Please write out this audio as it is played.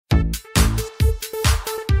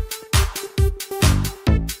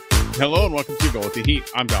Hello and welcome to Go With The Heat.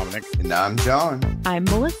 I'm Dominic. And I'm John. I'm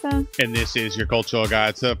Melissa. And this is your cultural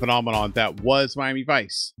guide to the phenomenon that was Miami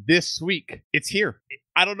Vice. This week, it's here.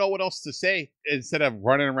 I don't know what else to say instead of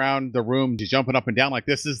running around the room, just jumping up and down like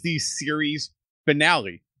this is the series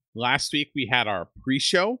finale. Last week, we had our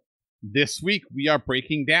pre-show. This week, we are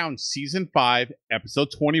breaking down Season 5, Episode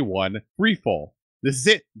 21, Freefall. This is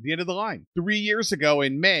it, the end of the line. 3 years ago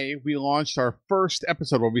in May, we launched our first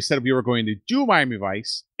episode where we said we were going to do Miami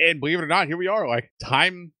Vice. And believe it or not, here we are. Like,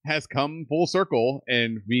 time has come full circle,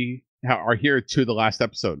 and we are here to the last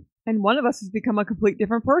episode. And one of us has become a complete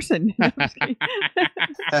different person.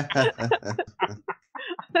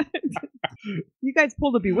 You guys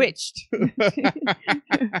pulled a Bewitched. Got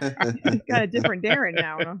a different Darren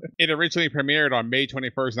now. It originally premiered on May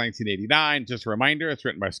 21st, 1989. Just a reminder, it's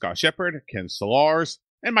written by Scott Shepard, Ken Solars,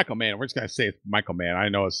 and Michael Mann. We're just going to say it's Michael Mann. I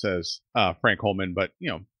know it says Frank Holman, but, you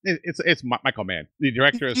know, it's Michael Mann. The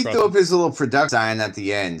director is... He threw up his little production sign at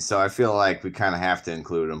the end, so I feel like we kind of have to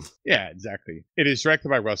include him. Yeah, exactly. It is directed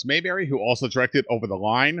by Russ Mayberry, who also directed Over the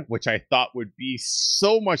Line, which I thought would be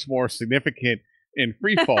so much more significant in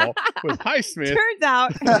Freefall with Highsmith.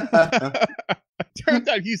 Turns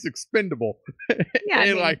out he's expendable. Yeah,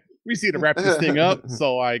 and like we see to wrap this thing up,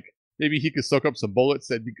 so like maybe he could soak up some bullets.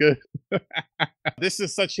 That'd be good. This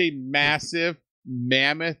is such a massive,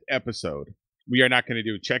 mammoth episode. We are not going to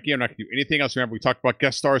do check-in. I'm not going to do anything else. Remember, we talked about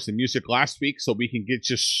guest stars and music last week, so we can get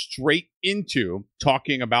just straight into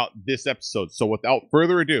talking about this episode. So without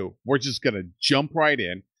further ado, we're just going to jump right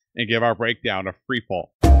in and give our breakdown of Freefall.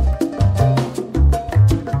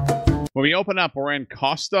 When we open up, we're in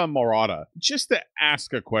Costa Morada. Just to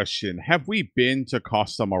ask a question, have we been to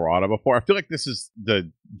Costa Morada before? I feel like this is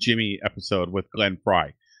the Jimmy episode with Glenn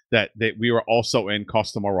Fry, that we were also in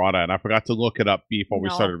Costa Morada, and I forgot to look it up before we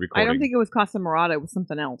started recording. I don't think it was Costa Morada. It was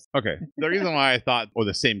something else. Okay. The reason why I thought were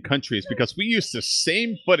the same country is because we used the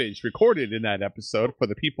same footage recorded in that episode for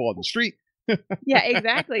the people on the street. Yeah,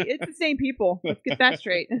 exactly. It's the same people. Let's get that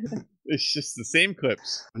straight. It's just the same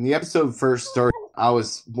clips. When the episode first started, I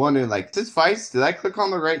was wondering, like, is this Vice? Did I click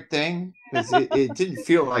on the right thing? Because it didn't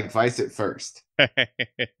feel like Vice at first.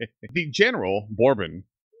 The general, Bourbon,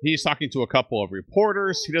 he's talking to a couple of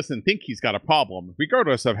reporters. He doesn't think he's got a problem,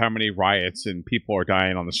 regardless of how many riots and people are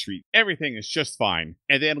dying on the street. Everything is just fine.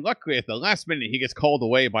 And then, luckily, at the last minute, he gets called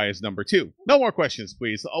away by his number two. No more questions,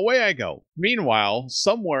 please. Away I go. Meanwhile,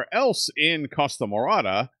 somewhere else in Costa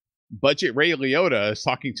Morada, Budget Ray Liotta is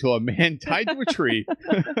talking to a man tied to a tree.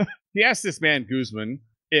 He asks this man, Guzman,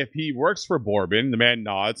 if he works for Bourbon. The man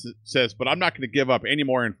nods, says, but I'm not going to give up any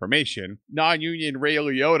more information. Non-union Ray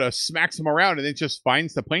Liotta smacks him around and then just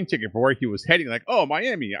finds the plane ticket for where he was heading. Like, oh,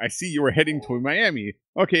 Miami. I see you were heading to Miami.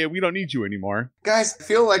 Okay, we don't need you anymore. Guys, I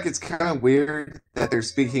feel like it's kind of weird that they're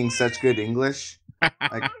speaking such good English.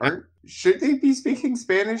 Like, should they be speaking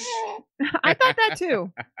Spanish? I thought that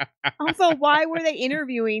too. Also, why were they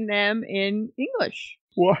interviewing them in English?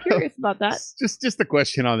 Well, Curious about that. Just a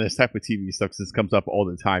question on this type of TV stuff, since this comes up all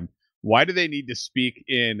the time. Why do they need to speak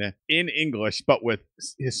in English but with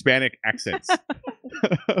Hispanic accents?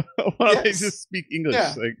 Why don't they just speak English?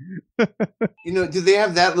 Yeah. Like, You know, do they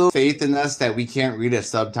have that little faith in us that we can't read a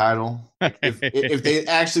subtitle? Like, if they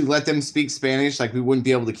actually let them speak Spanish, like, we wouldn't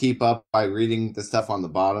be able to keep up by reading the stuff on the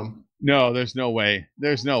bottom. No, there's no way.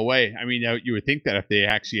 There's no way. I mean, you would think that if they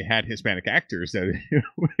actually had Hispanic actors, that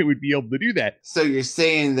they would be able to do that. So you're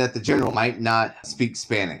saying that the general might not speak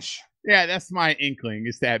Spanish? Yeah, that's my inkling,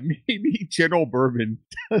 is that maybe General Bourbon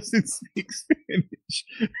doesn't speak Spanish.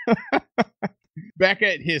 Back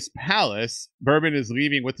at his palace, Bourbon is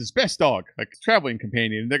leaving with his best dog, like a traveling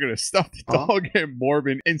companion. They're going to stuff the dog and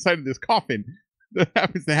Bourbon inside of this coffin that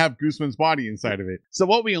happens to have Guzman's body inside of it. So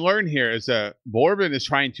what we learn here is that Bourbon is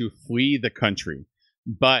trying to flee the country,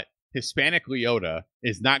 but Hispanic Liotta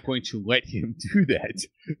is not going to let him do that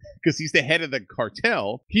because he's the head of the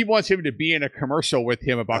cartel. He wants him to be in a commercial with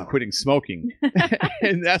him about quitting smoking.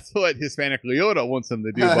 And that's what Hispanic Liotta wants him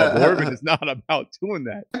to do, but Bourbon is not about doing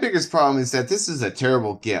that. My biggest problem is that this is a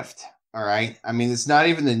terrible gift, all right? I mean, it's not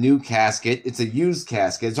even the new casket. It's a used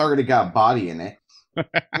casket. It's already got a body in it.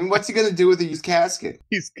 I mean, what's he going to do with a used casket?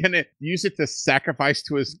 He's going to use it to sacrifice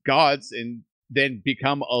to his gods and then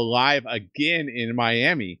become alive again in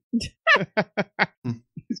Miami.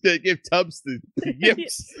 He's going to give Tubbs the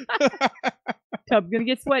yips. Tubbs going to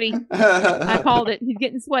get sweaty. I called it. He's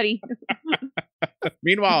getting sweaty.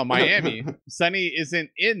 Meanwhile, in Miami, Sonny isn't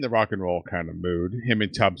in the rock and roll kind of mood. Him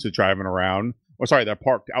and Tubbs are driving around. Or sorry, they're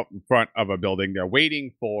parked out in front of a building. They're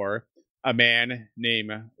waiting for a man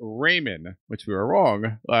named Raymond, which we were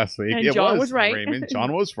wrong last week. And John was right. Raymond.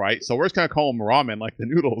 John was right. So we're just going to call him ramen like the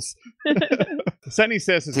noodles. Sunny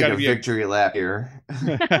says it's got to be a victory lap here.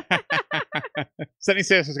 Sunny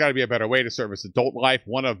says there's got to be a better way to service adult life.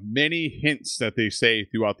 One of many hints that they say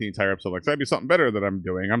throughout the entire episode. Like, there's got to be something better that I'm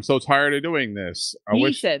doing. I'm so tired of doing this.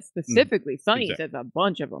 He says specifically, Sunny says a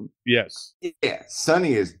bunch of them. Yes. Yeah,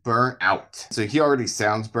 Sunny is burnt out. So he already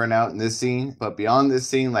sounds burnt out in this scene. But beyond this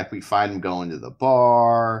scene, like, we find him going to the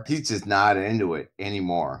bar. He's just not into it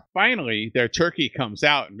anymore. Finally, their turkey comes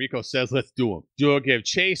out and Rico says, let's do him. Duo give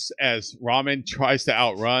chase as Ramen tries to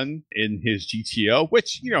outrun in his GTO,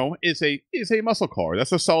 which, you know, is a muscle car.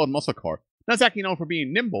 That's a solid muscle car. Not exactly known for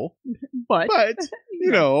being nimble, but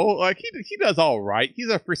you know, like he does all right. He's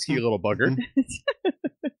a frisky little bugger.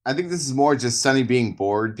 I think this is more just Sunny being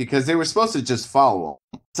bored because they were supposed to just follow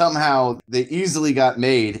him. Somehow they easily got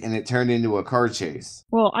made and it turned into a car chase.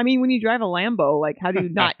 Well, I mean, when you drive a Lambo, like, how do you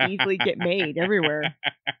not easily get made everywhere?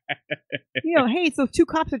 You know, hey, so 2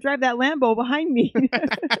 cops that drive that Lambo behind me.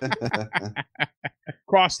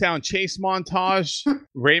 Crosstown chase montage.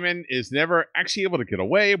 Raymond is never actually able to get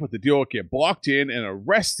away, but the duo get blocked in and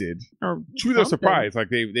arrested. Or to their surprise, like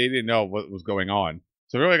they didn't know what was going on.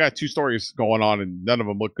 So we really got 2 stories going on, and none of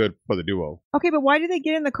them look good for the duo. Okay, but why do they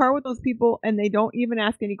get in the car with those people and they don't even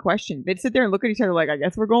ask any questions? They sit there and look at each other like, I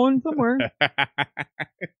guess we're going somewhere.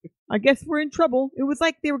 I guess we're in trouble. It was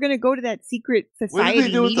like they were going to go to that secret society. What did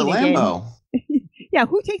they do with the Lambo? Yeah,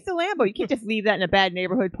 who takes the Lambo? You can't just leave that in a bad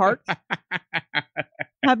neighborhood parked.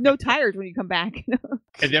 Have no tires when you come back.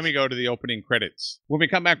 And then we go to the opening credits. When we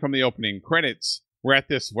come back from the opening credits, we're at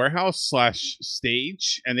this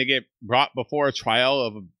warehouse/stage, and they get brought before a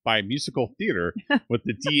trial by musical theater with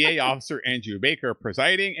the DA officer Andrew Baker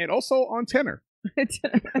presiding and also on tenor.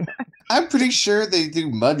 I'm pretty sure they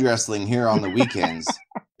do mud wrestling here on the weekends.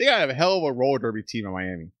 They gotta have a hell of a roller derby team in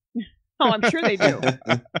Miami. Oh, I'm sure they do.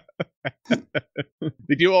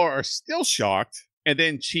 The duo are still shocked, and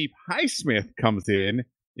then Chief Highsmith comes in,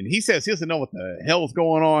 and he says he doesn't know what the hell's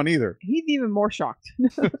going on either. He's even more shocked.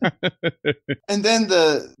 And then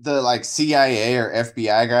the like CIA or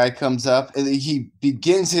FBI guy comes up, and he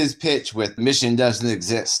begins his pitch with, "Mission doesn't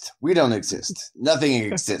exist. We don't exist. Nothing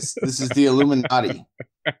exists. This is the Illuminati."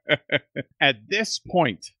 At this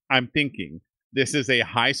point, I'm thinking this is a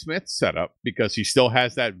Highsmith setup because he still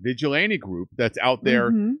has that vigilante group that's out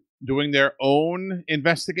there doing their own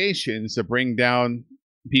investigations to bring down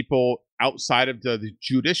people outside of the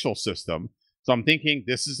judicial system. So I'm thinking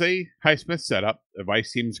this is a Highsmith setup. The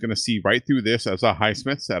Vice team is going to see right through this as a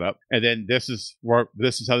Highsmith setup, and then this is how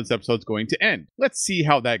this episode's going to end. Let's see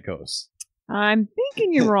how that goes. I'm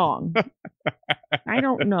thinking you're wrong. I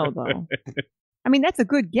don't know though. I mean, that's a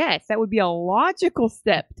good guess. That would be a logical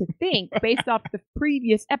step to think based off the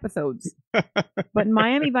previous episodes. But in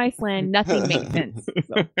Miami Vice Land, nothing makes sense.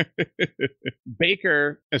 So.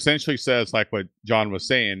 Baker essentially says, like what John was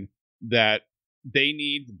saying, that they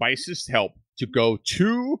need Vice's help to go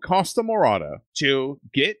to Costa Morada to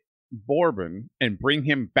get Bourbon and bring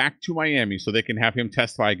him back to Miami so they can have him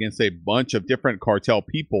testify against a bunch of different cartel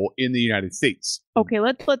people in the United States. Okay,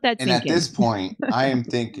 let's let that sink in. And at this point, I am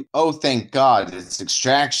thinking, oh, thank God, it's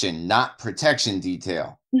extraction, not protection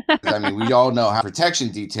detail. I mean, we all know how protection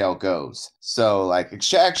detail goes. So, like,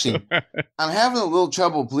 extraction, I'm having a little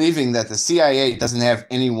trouble believing that the CIA doesn't have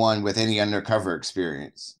anyone with any undercover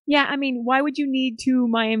experience. Yeah, I mean, why would you need 2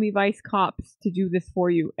 Miami Vice cops to do this for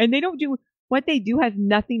you? And they don't do... What they do has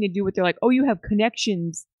nothing to do with, they're like, oh, you have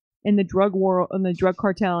connections in the drug war, in the drug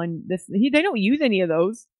cartel, and this. They don't use any of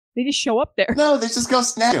those. They just show up there. No, they just go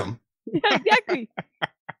snatch them. Yeah, exactly.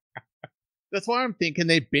 That's why I'm thinking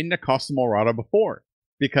they've been to Costa Morada before,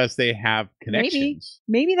 because they have connections.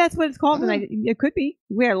 Maybe that's what it's called. And it could be.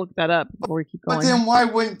 We gotta look that up before we keep going. But then why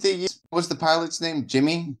wouldn't they use, what's the pilot's name?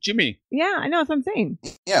 Jimmy? Yeah, I know. That's what I'm saying.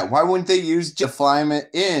 Yeah, why wouldn't they use to fly him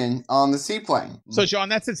in on the seaplane? So, John,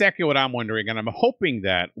 that's exactly what I'm wondering. And I'm hoping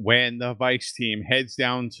that when the Vice team heads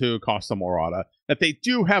down to Costa Morada, that they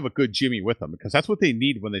do have a good Jimmy with them, because that's what they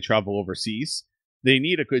need when they travel overseas. They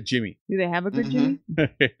need a good Jimmy. Do they have a good Jimmy?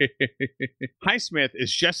 Highsmith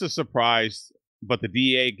is just as surprised, but the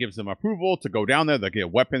DA gives them approval to go down there. They'll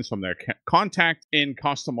get weapons from their contact in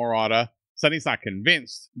Costa Morada. Sonny's not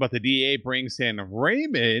convinced, but the DA brings in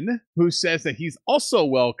Raymond, who says that he's also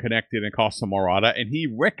well connected in Costa Morada, and he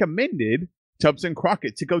recommended Tubbs and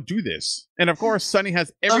Crockett to go do this. And of course, Sonny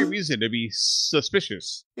has every reason to be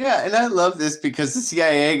suspicious. Yeah, and I love this because the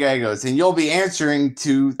CIA guy goes, and you'll be answering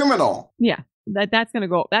to criminal. Yeah. That's gonna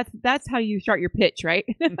go. That's how you start your pitch, right?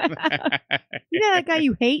 You know that guy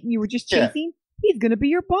you hate and you were just chasing? He's going to be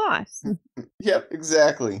your boss. Yep,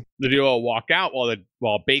 exactly. The duo walk out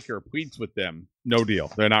while Baker pleads with them. No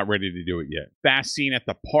deal. They're not ready to do it yet. Fast scene at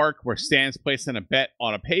the park where Stan's placing a bet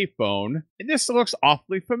on a payphone. And this looks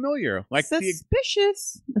awfully familiar.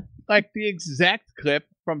 Suspicious. Like the exact clip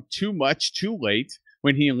from Too Much, Too Late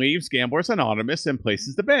when he leaves Gamblers Anonymous and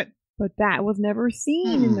places the bet. But that was never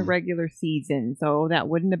seen in the regular season, so that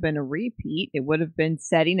wouldn't have been a repeat. It would have been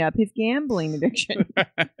setting up his gambling addiction.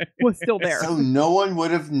 Was still there. So no one would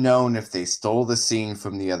have known if they stole the scene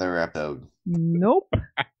from the other episode. Nope.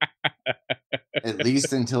 At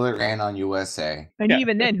least until it ran on USA. And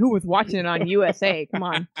even then, who was watching it on USA? Come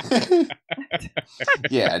on.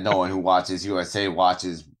 Yeah, no one who watches USA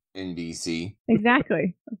watches NBC.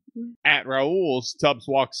 Exactly. At Raoul's, Tubbs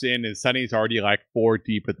walks in and Sonny's already like 4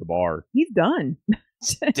 deep at the bar. He's done.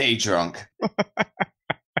 Day drunk.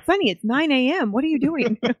 Sonny, it's 9 a.m. What are you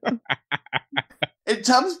doing? And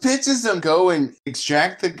Tubbs pitches him, go and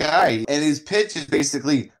extract the guy. And his pitch is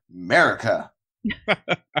basically, America.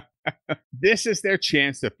 This is their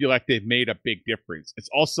chance to feel like they've made a big difference. It's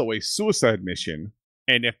also a suicide mission.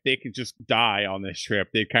 And if they can just die on this trip,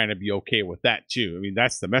 they'd kind of be okay with that, too. I mean,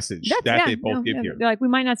 that's the message they both give here. They're like, we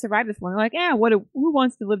might not survive this one. They're like, who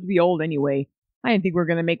wants to live to be old anyway? I didn't think we were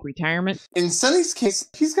going to make retirement. In Sonny's case,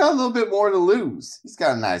 he's got a little bit more to lose. He's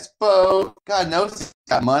got a nice boat. God knows he's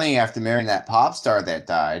got money after marrying that pop star that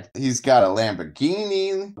died. He's got a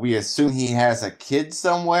Lamborghini. We assume he has a kid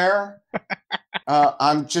somewhere.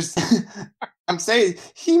 I'm saying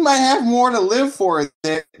he might have more to live for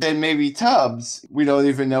than maybe Tubbs. We don't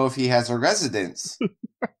even know if he has a residence.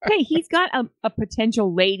 Hey, he's got a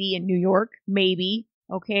potential lady in New York, maybe.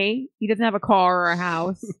 Okay, he doesn't have a car or a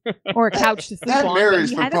house or a couch to sleep on. That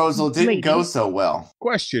marriage proposal didn't go so well.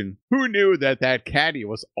 Question: who knew that caddy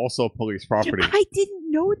was also police property? I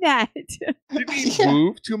didn't know that. Did he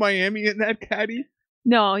move to Miami in that caddy?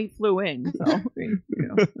 No, he flew in. So,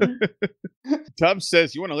 Tubbs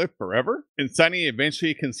says, "You want to live forever?" And Sonny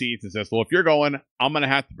eventually concedes and says, "Well, if you're going, I'm going to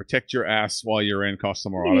have to protect your ass while you're in Costa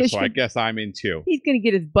Morada, so I guess I'm in too." He's going to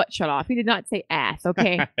get his butt shut off. He did not say ass,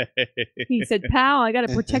 okay? He said, "Pal, I got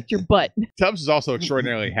to protect your butt." Tubbs is also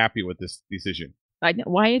extraordinarily happy with this decision. I know.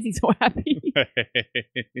 Why is he so happy?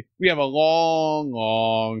 We have a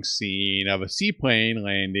long scene of a seaplane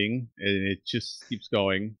landing, and it just keeps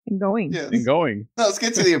going. And going. Yes. And going. Now, let's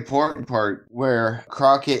get to the important part where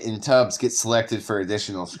Crockett and Tubbs get selected for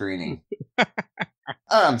additional screening.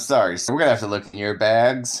 I'm sorry, so we're going to have to look in your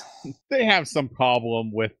bags. They have some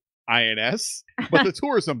problem with INS, but the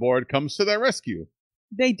tourism board comes to their rescue.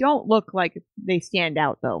 They don't look like they stand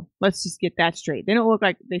out, though. Let's just get that straight. They don't look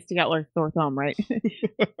like they stick out like a sore thumb, right?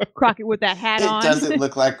 Crockett with that hat on. It doesn't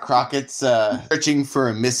look like Crockett's searching for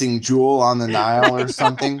a missing jewel on the Nile or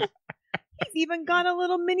something. He's even got a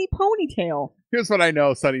little mini ponytail. Here's what I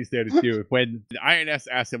know Sonny's there to do. When the INS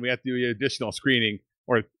asks him we have to do additional screening,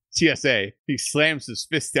 or TSA, he slams his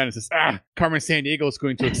fist down and says, Carmen Sandiego is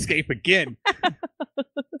going to escape again.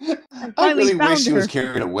 I really wish he was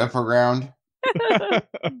carrying a whip around.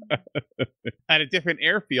 At a different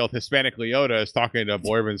airfield, Hispanic Leota is talking to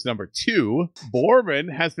Bourbon's number 2. Bourbon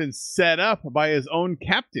has been set up by his own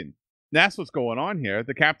captain. That's what's going on here.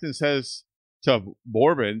 The captain says to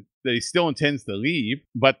Bourbon that he still intends to leave,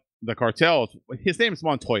 but the cartel, his name is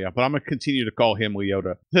Montoya, but I'm going to continue to call him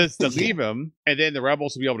Leota, says to leave him, and then the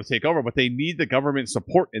rebels will be able to take over, but they need the government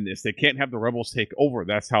support in this. They can't have the rebels take over.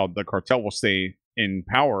 That's how the cartel will stay in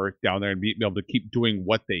power down there and be able to keep doing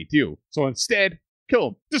what they do. So instead, kill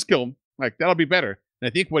him. Just kill him. Like, that'll be better. And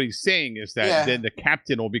I think what he's saying is that then the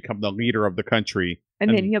captain will become the leader of the country. And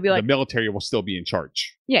then he'll be like, the military will still be in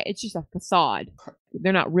charge. Yeah, it's just a facade.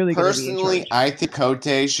 They're not really going to be in charge. Personally, I think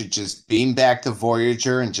Cote should just beam back to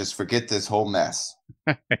Voyager and just forget this whole mess.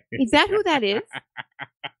 Is that who that is?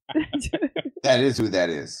 That is who that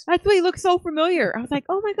is. That's why he looks so familiar. I was like,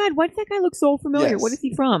 oh my God, why does that guy look so familiar? Yes. What is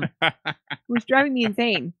he from? It was driving me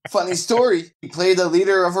insane. Funny story. He played the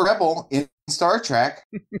leader of a rebel in Star Trek.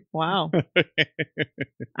 Wow.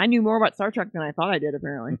 I knew more about Star Trek than I thought I did,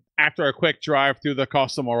 apparently. After a quick drive through the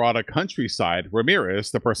Costa Morada countryside,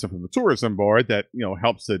 Ramirez, the person from the tourism board that,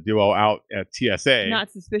 helps the duo out at TSA.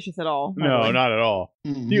 Not suspicious at all. No, not at all.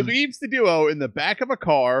 Mm-hmm. He leaves the duo in the back of a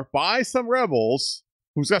car by some rebels,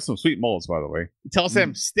 who's got some sweet moles, by the way. He tells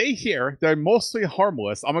them, stay here. They're mostly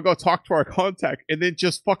harmless. I'm going to go talk to our contact, and then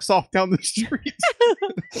just fucks off down the street.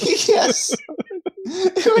 Yes.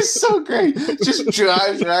 It was so great. Just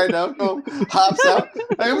drives right up, hops out.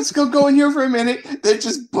 Like, let's go in here for a minute. Then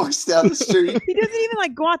just books down the street. He doesn't even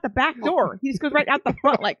like go out the back door. He just goes right out the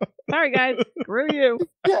front. Like, sorry guys, screw you.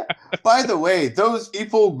 Yeah. By the way, those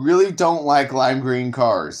people really don't like lime green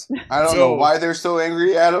cars. I don't know why they're so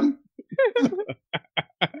angry at them.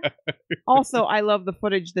 Also, I love the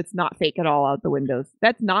footage that's not fake at all out the windows.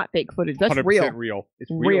 That's not fake footage. That's real. Real.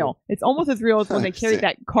 It's real. It's almost as real as when they carried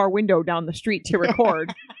that car window down the street to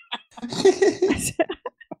record.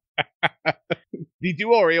 The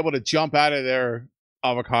duo are able to jump out of their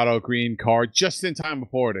avocado green car just in time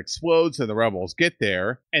before it explodes and the rebels get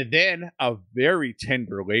there. And then a very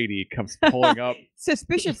tender lady comes pulling up.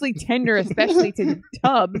 Suspiciously tender, especially to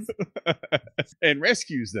Tubbs. And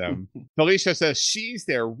rescues them. Felicia says she's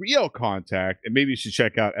their real contact and maybe you should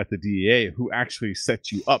check out at the DEA who actually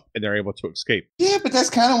set you up and they're able to escape. Yeah, but that's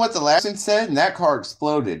kind of what the last one said and that car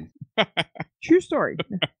exploded. True story.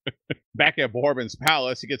 Back at Bourbon's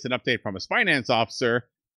palace, he gets an update from his finance officer.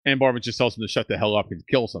 And Bourbon just tells him to shut the hell up and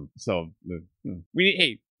kills him. So,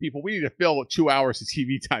 we need to fill 2 hours of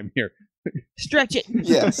TV time here. Stretch it.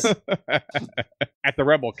 Yes. At the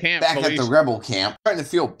rebel camp. At the rebel camp. I'm starting to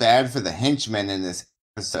feel bad for the henchmen in this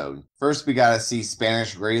episode. First, we got to see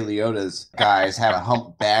Spanish Ray Liotta's guys have to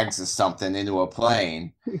hump bags of something into a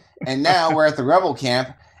plane. And now we're at the rebel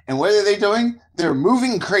camp. And what are they doing? They're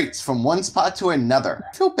moving crates from one spot to another.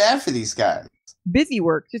 I feel bad for these guys. Busy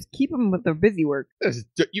work. Just keep them with their busy work.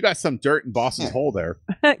 You got some dirt in Boston's hole there.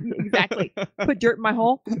 Exactly. Put dirt in my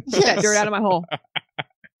hole. Get that dirt out of my hole.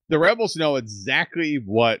 The rebels know exactly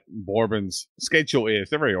what Bourbon's schedule is.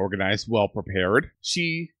 They're very organized, well prepared.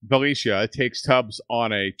 Felicia, takes Tubbs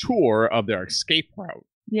on a tour of their escape route.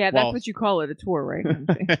 Yeah, that's what you call it, a tour, right?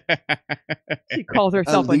 She calls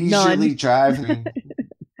herself a nun. Leisurely drive.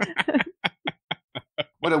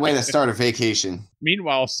 What a way to start a vacation.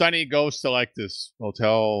 Meanwhile, Sonny goes to like this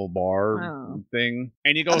hotel bar thing.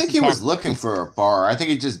 And he goes I think he was looking for a bar. I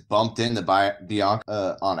think he just bumped into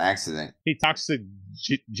Bianca on accident. He talks to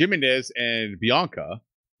Jimenez and Bianca.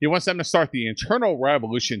 He wants them to start the internal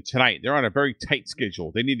revolution tonight. They're on a very tight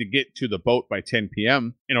schedule. They need to get to the boat by 10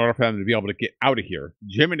 p.m. in order for them to be able to get out of here.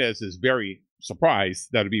 Jimenez is very surprised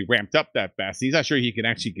that it'd be ramped up that fast. He's not sure he can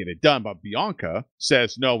actually get it done, but Bianca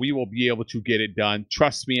says, no, we will be able to get it done.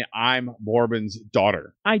 Trust me, I'm Bourbon's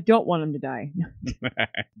daughter. I don't want him to die.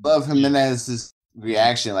 Love Jimenez's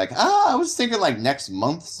reaction, like, I was thinking like next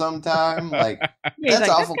month sometime. Like, that's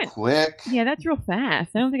awful quick. Yeah, that's real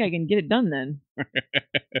fast. I don't think I can get it done then.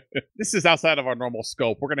 This is outside of our normal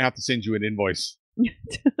scope. We're going to have to send you an invoice.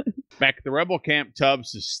 Back at the rebel camp,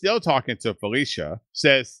 Tubbs is still talking to Felicia.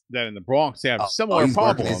 Says that in the Bronx they have similar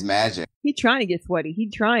problems. His magic. He's trying to get sweaty.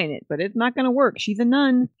 He's trying it, but it's not going to work. She's a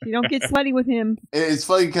nun. You don't get sweaty with him. It's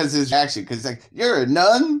funny because his reaction, because like, you're a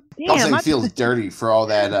nun. Damn, also, he feels dirty for all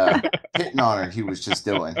that hitting on her he was just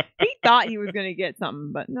doing. He thought he was going to get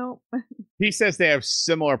something, but no. He says they have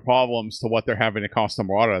similar problems to what they're having in Costa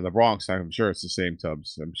Morada in the Bronx. I'm sure it's the same,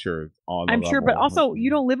 Tubbs. I'm sure it's on the level. But also you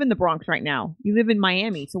don't live in the Bronx right now. You live in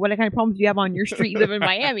Miami. So what kind of problems do you have on your street? You live in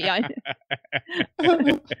Miami.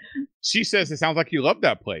 She says it sounds like you love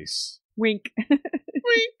that place. Wink.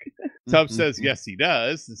 Wink. Tubbs says yes, he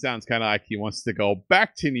does. It sounds kind of like he wants to go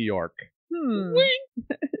back to New York. Wink.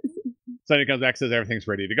 Sonny comes back, says everything's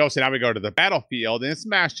ready to go. So now we go to the battlefield, and it's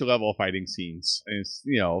match level fighting scenes. And it's,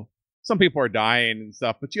 some people are dying and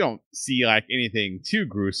stuff, but you don't see like anything too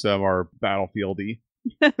gruesome or battlefieldy.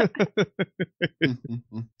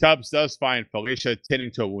 Tubbs does find Felicia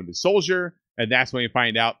tending to a wounded soldier, and that's when we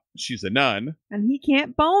find out she's a nun. And he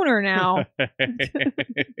can't bone her now.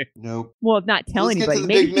 Nope. Well, not tell anybody.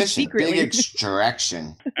 Maybe big secretly. Big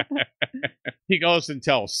extraction. He goes and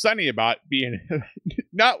tells Sonny about being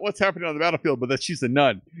not what's happening on the battlefield, but that she's a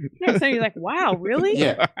nun. Yeah, Sonny's like, wow, really?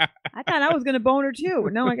 Yeah. I thought I was going to bone her too.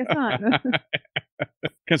 No, I guess not.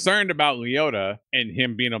 Concerned about Liotta and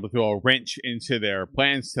him being able to throw a wrench into their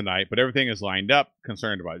plans tonight, but everything is lined up.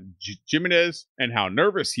 Concerned about Jimenez and how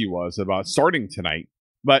nervous he was about starting tonight.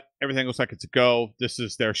 But everything looks like it's a go. This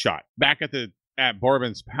is their shot. Back at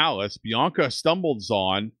Bourbon's palace, Bianca stumbles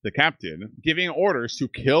on the captain, giving orders to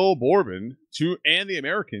kill Bourbon and the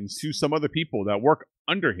Americans to some other people that work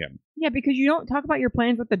under him. Yeah, because you don't talk about your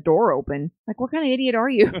plans with the door open. Like, what kind of idiot are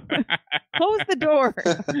you? Close the door.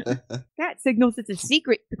 That signals it's a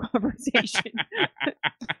secret conversation.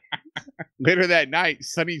 Later that night,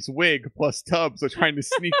 Sonny's wig plus Tubbs are trying to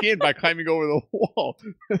sneak in by climbing over the wall.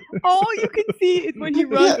 All you can see is when he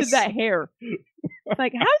runs to that hair. It's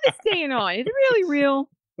like, how's it staying on? Is it really real?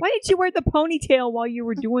 Why did you wear the ponytail while you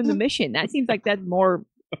were doing the mission? That seems like that's more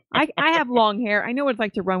I have long hair. I know what it's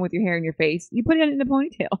like to run with your hair in your face. You put it in a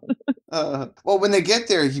ponytail. Well, when they get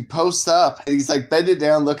there, he posts up. And he's like bending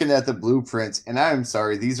down looking at the blueprints. And I'm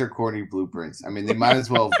sorry, these are corny blueprints. I mean, they might as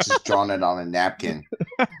well have just drawn it on a napkin.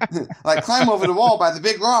 Like, climb over the wall by the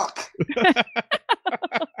big rock.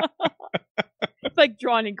 It's like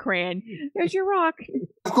drawn in crayon. There's your rock.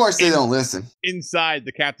 Of course, they don't listen. Inside,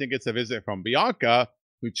 the captain gets a visit from Bianca,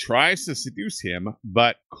 who tries to seduce him,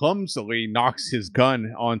 but clumsily knocks his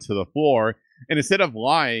gun onto the floor. And instead of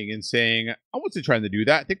lying and saying, I wasn't trying to do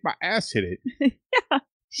that, I think my ass hit it. Yeah.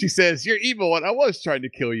 She says, you're evil and I was trying to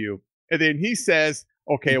kill you. And then he says,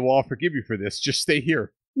 okay, well, I'll forgive you for this. Just stay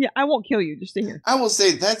here. Yeah, I won't kill you. Just stay here. I will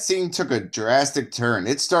say that scene took a drastic turn.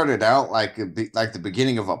 It started out like the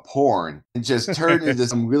beginning of a porn and just turned into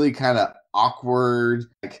some really kind of awkward,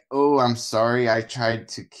 like, oh, I'm sorry, I tried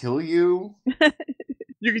to kill you.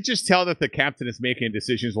 You can just tell that the captain is making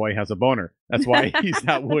decisions while he has a boner. That's why he's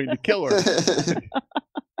not willing to kill her.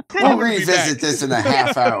 We'll revisit this in a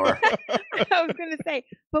half hour. I was going to say,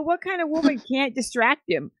 but what kind of woman can't distract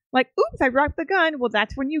him? Like, oops, I dropped the gun. Well,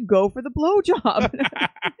 that's when you go for the blowjob.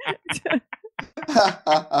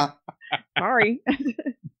 Sorry.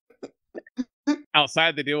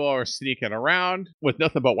 Outside, the duo are sneaking around with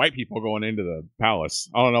nothing but white people going into the palace.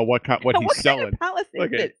 I don't know what he's What selling. kind of palace is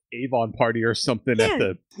Like an it? Avon party or something Yeah. at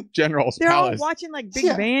the general's They're palace. all watching like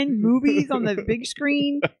big band movies on the big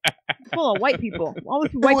screen. Full of white people. All the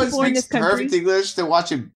white Everyone people in this speaks country. perfect English. They're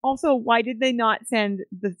watching. Also, why did they not send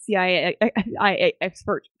the CIA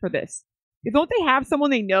expert for this? Don't they have someone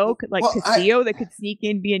they know, like Well, Castillo, that could sneak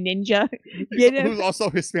in, be a ninja, get him? Who's also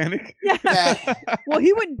Hispanic. Yeah. Yeah. Well,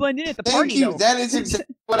 he wouldn't blend in at the Thank party, you. though. That is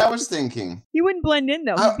exactly what I was thinking. He wouldn't blend in,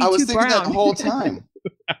 though. He'd be I was too thinking brown. that the whole time.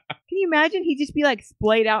 Can you imagine? He'd just be like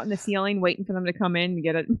splayed out in the ceiling, waiting for them to come in and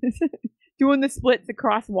get it, doing the splits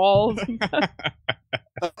across walls.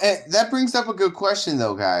 And that brings up a good question,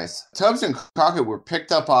 though, guys. Tubbs and Crockett were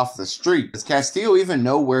picked up off the street. Does Castillo even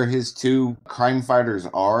know where his two crime fighters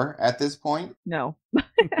are at this point? No.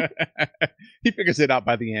 He figures it out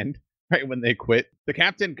by the end, right when they quit. The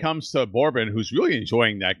captain comes to Bourbon, who's really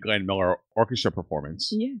enjoying that Glenn Miller orchestra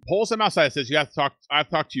performance. Yeah. Pulls him outside and says, "You have to talk. I have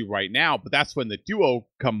to talk to you right now." But that's when the duo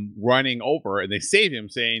come running over and they save him,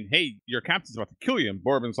 saying, "Hey, your captain's about to kill you." And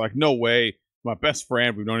Bourbon's like, "No way. My best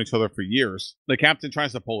friend. We've known each other for years." The captain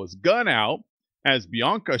tries to pull his gun out as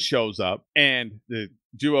Bianca shows up, and the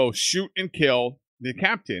duo shoot and kill the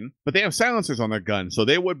captain, but they have silencers on their guns, so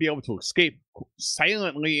they would be able to escape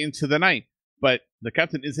silently into the night. But the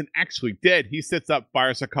captain isn't actually dead. He sits up,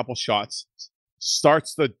 fires a couple shots,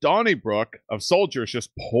 starts the Donnybrook of soldiers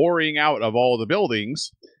just pouring out of all the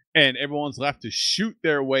buildings, and everyone's left to shoot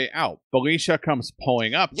their way out. Felicia comes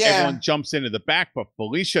pulling up. Yeah. Everyone jumps into the back, but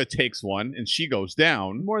Felicia takes one, and she goes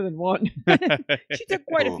down. More than one. She took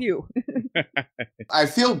quite a few. I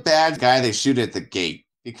feel bad, guy they shoot at the gate,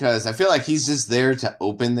 because I feel like he's just there to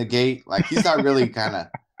open the gate. Like, he's not really kind of...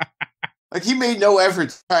 Like, he made no effort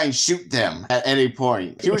to try and shoot them at any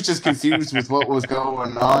point. He was just confused with what was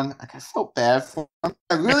going on. Like, I felt bad for him.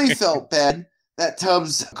 I really felt bad that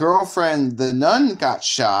Tubbs' girlfriend, the nun, got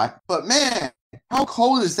shot. But, man, how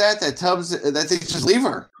cold is that that they just leave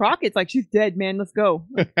her? Crockett's like, she's dead, man. Let's go.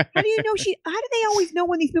 How do you know how do they always know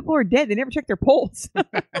when these people are dead? They never check their pulse.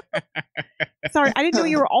 Sorry, I didn't know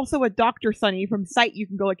you were also a doctor, Sonny. From sight, you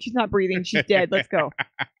can go like, she's not breathing. She's dead. Let's go.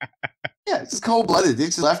 Yeah, it's just cold-blooded. They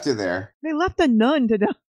just left her there. They left a nun to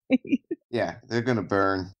die. Yeah, they're going to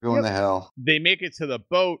burn. Going to hell. They make it to the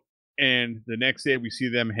boat, and the next day we see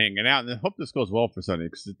them hanging out. And I hope this goes well for Sonny,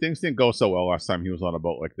 because things didn't go so well last time he was on a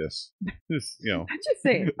boat like this. Just, I'm just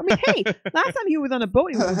saying. I mean, hey, last time he was on a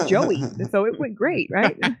boat, he was with Joey, so it went great,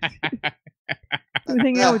 right? He was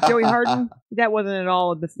hanging out with Joey Harden. That wasn't at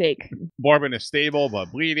all a mistake. Bourbon is stable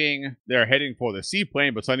but bleeding. They're heading for the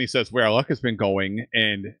seaplane, but Sonny says where our luck has been going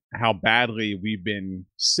and how badly we've been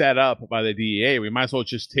set up by the DEA. We might as well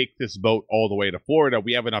just take this boat all the way to Florida.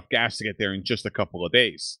 We have enough gas to get there in just a couple of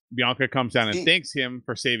days. Bianca comes down and thanks him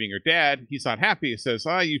for saving her dad. He's not happy. He says,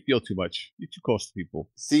 you feel too much. You're too close to people.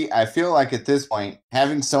 See, I feel like at this point,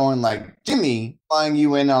 having someone like Jimmy flying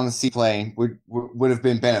you in on the seaplane would have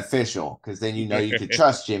been beneficial, because then you could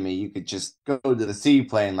trust Jimmy. You could just go to the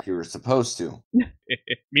seaplane like you were supposed to.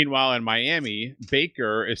 Meanwhile, in Miami,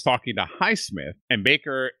 Baker is talking to Highsmith, and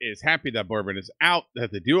Baker is happy that Bourbon is out,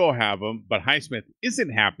 that the duo have him, but Highsmith isn't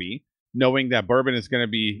happy, knowing that Bourbon is going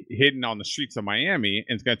to be hidden on the streets of Miami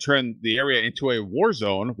and is going to turn the area into a war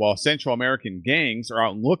zone while Central American gangs are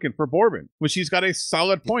out looking for Bourbon, which he's got a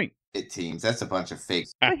solid point. It teams. That's a bunch of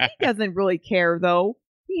fakes. But he doesn't really care, though.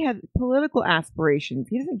 He has political aspirations.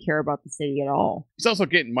 He doesn't care about the city at all. He's also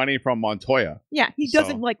getting money from Montoya. Yeah, he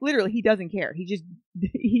doesn't literally. He doesn't care. He's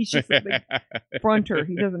just a big fronter.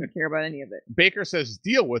 He doesn't care about any of it. Baker says,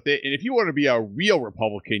 deal with it, and if you want to be a real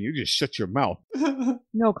Republican, you just shut your mouth.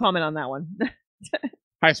 No comment on that one.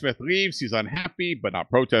 Highsmith leaves. He's unhappy, but not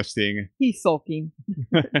protesting. He's sulking.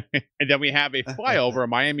 And then we have a flyover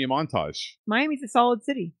Miami montage. Miami's a solid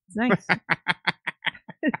city. It's nice.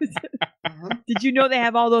 Did you know they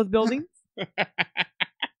have all those buildings?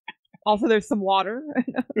 Also, there's some water.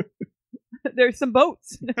 There's some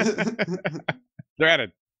boats. They're at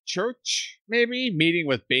a church, maybe, meeting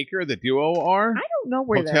with Baker, the duo are. I don't know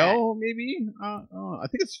where Hotel, maybe? I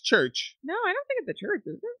think it's a church. No, I don't think it's a church,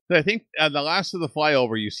 is it? I think the last of the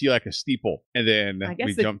flyover, you see like a steeple, and then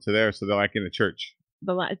we jump to there, so they're like in a church.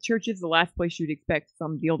 The church is the last place you'd expect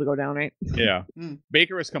some deal to go down, right? Yeah.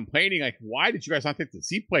 Baker was complaining, like, why did you guys not take the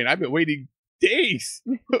seaplane? I've been waiting days.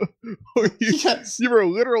 You were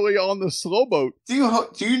literally on the slow boat. Do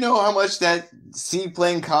you know how much that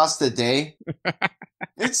seaplane costs a day?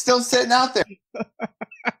 It's still sitting out there.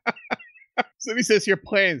 So he says your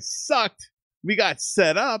plan sucked. We got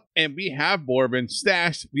set up, and we have Bourbon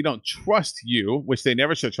stashed. We don't trust you, which they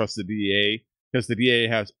never should trust the DEA, because the DEA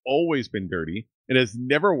has always been dirty. It has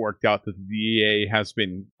never worked out that the DEA has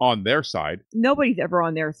been on their side. Nobody's ever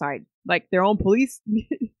on their side. Like their own police,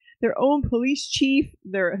 their own police chief,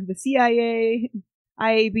 the CIA,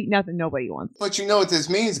 IAB, nothing. Nobody wants. But you know what this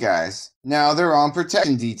means, guys. Now they're on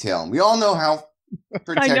protection detail. We all know how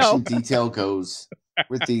protection detail goes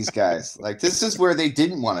with these guys. Like, this is where they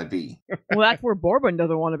didn't want to be. Well, that's where Bourbon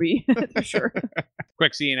doesn't want to be, for sure.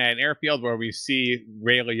 Quick scene at an airfield where we see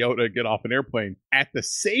Ray Liotta get off an airplane at the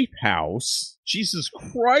safe house. Jesus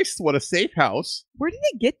Christ, what a safe house. Where did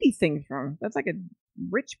they get these things from? That's like a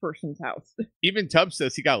rich person's house. Even Tubbs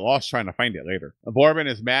says he got lost trying to find it later. Bourbon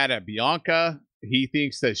is mad at Bianca. He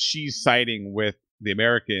thinks that she's siding with the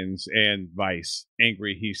Americans, and Vice.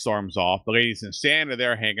 Angry, he storms off. The ladies and Stan are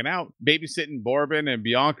there hanging out, babysitting Bourbon and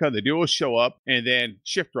Bianca. The duo show up, and then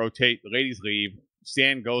shift rotate. The ladies leave.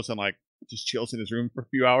 Stan goes and just chills in his room for a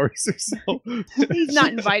few hours or so. He's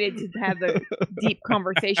not invited to have the deep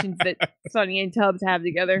conversations that Sonny and Tubbs have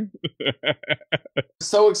together.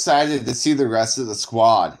 So excited to see the rest of the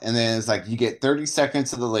squad. And then it's like you get 30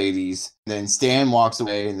 seconds of the ladies. Then Stan walks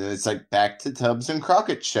away, and then it's like back to Tubbs and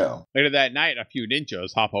Crockett show. Later that night, a few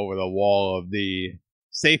ninjas hop over the wall of the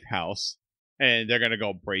safe house, and they're going to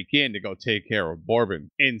go break in to go take care of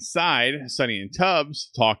Bourbon. Inside, Sonny and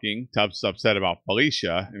Tubbs talking. Tubbs is upset about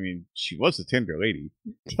Felicia. I mean, she was a tender lady.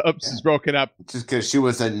 Tubbs is broken up. Just because she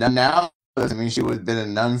was a nun now doesn't mean she would have been a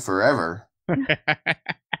nun forever.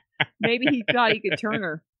 Maybe he thought he could turn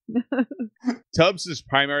her. Tubbs'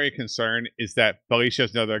 primary concern is that Felicia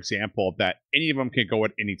is another example of that any of them can go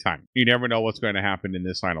at any time. You never know what's going to happen in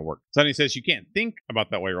this line of work. Sonny says you can't think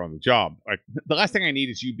about that while you're on the job. Like, the last thing I need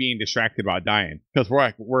is you being distracted about dying, because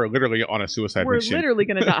we're literally on a suicide mission. We're literally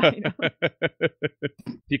going to die.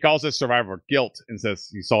 He calls it survivor guilt and says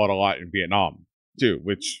he saw it a lot in Vietnam too,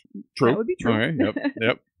 which true. That would be true. All right,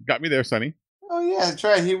 yep. Got me there, Sonny. Oh, yeah, that's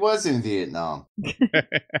right. He was in Vietnam.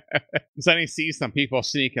 Sonny sees some people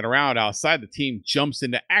sneaking around outside. The team jumps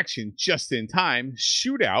into action just in time.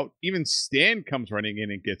 Shootout. Even Stan comes running in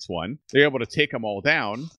and gets one. They're able to take them all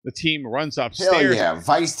down. The team runs upstairs. Hell yeah.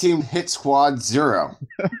 Vice team hit squad 0.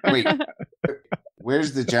 Wait,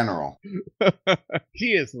 where's the general?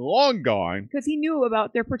 He is long gone. Because he knew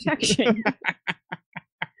about their protection.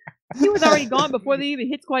 He was already gone before the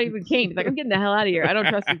hit squad even came. He's like, I'm getting the hell out of here. I don't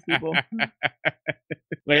trust these people.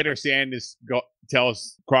 Later, Stan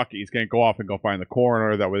tells Crockett he's going to go off and go find the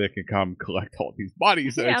coroner. That way they can come collect all these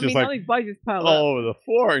bodies. Yeah, it's all these bodies just piled all over the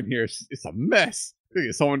floor in here. It's a mess.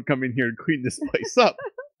 Someone come in here and clean this place up.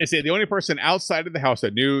 And say the only person outside of the house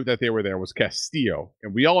that knew that they were there was Castillo.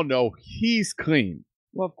 And we all know he's clean.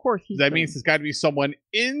 Well, of course he's That means there's got to be someone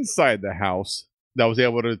inside the house that was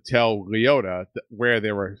able to tell Liotta where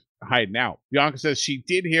they were hiding out. Bianca says she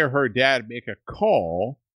did hear her dad make a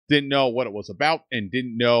call, didn't know what it was about, and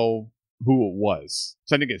didn't know who it was.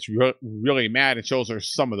 Sonny gets really mad and shows her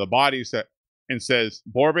some of the bodies and says,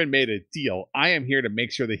 Bourbon made a deal. I am here to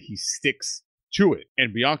make sure that he sticks to it.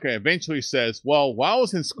 And Bianca eventually says, well, while I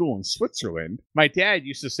was in school in Switzerland, my dad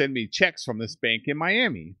used to send me checks from this bank in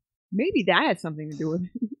Miami. Maybe that has something to do with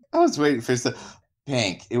it. I was waiting for the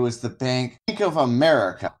bank. It was the Bank of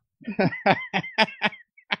America.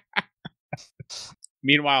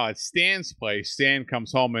 Meanwhile, at Stan's place, Stan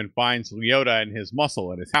comes home and finds Liotta and his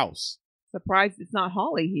muscle at his house. Surprised it's not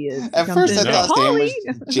Holly he is. At first I thought Stan was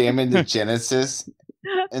jamming the Genesis,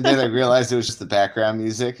 and then I realized it was just the background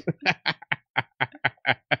music.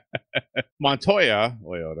 Montoya,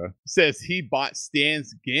 Leota, says he bought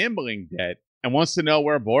Stan's gambling debt and wants to know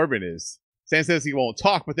where Bourbon is. Stan says he won't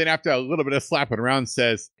talk, but then after a little bit of slapping around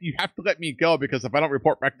says, you have to let me go because if I don't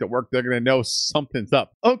report back to work, they're going to know something's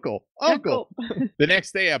up. Uncle. The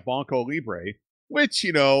next day at Banco Libre, which,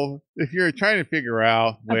 if you're trying to figure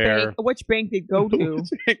out where... Which bank did go to? Which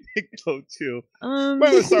bank did go to?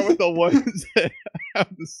 Might we start with the ones that have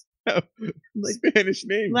Spanish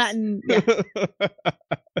names. Latin, yeah.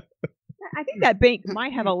 I think that bank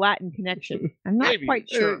might have a Latin connection. I'm not quite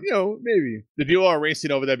sure. Maybe. The duo are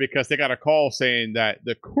racing over there because they got a call saying that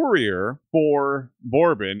the courier for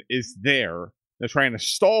Bourbon is there. They're trying to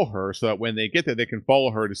stall her so that when they get there, they can follow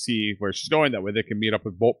her to see where she's going. That way they can meet up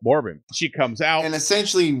with Bourbon. She comes out. And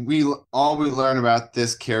essentially, all we learn about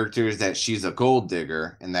this character is that she's a gold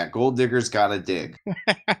digger, and that gold digger's got to dig.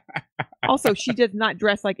 Also, she does not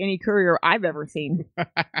dress like any courier I've ever seen.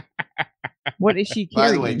 What is she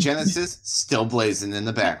carrying? By the way, Genesis still blazing in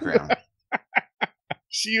the background.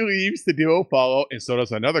 She leaves, the duo follow, and so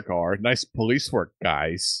does another car. Nice police work,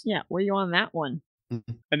 guys. Yeah, where are you on that one?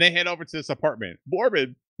 And they head over to this apartment.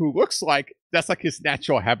 Bourbon, who looks like that's like his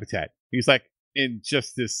natural habitat. He's like in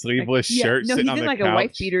just this sleeveless shirt, sitting on the couch. He's in like a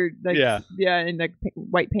white beater, and like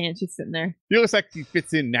white pants, just sitting there. He looks like he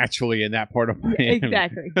fits in naturally in that part of Miami.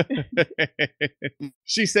 Exactly.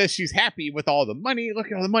 She says she's happy with all the money. Look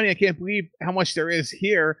at all the money. I can't believe how much there is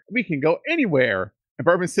here. We can go anywhere. And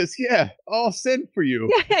Bourbon says, yeah, I'll send for you.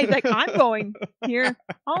 Yeah, he's like, I'm going here.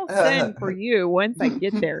 I'll send for you once I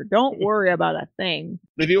get there. Don't worry about a thing.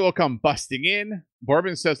 The duo will come busting in.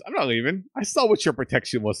 Bourbon says, I'm not leaving. I saw what your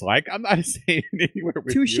protection was like. I'm not staying anywhere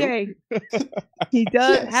with you. Touché. He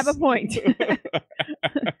does have a point.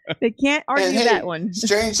 They can't argue that one.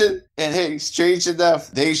 Strange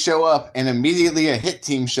enough, they show up and immediately a hit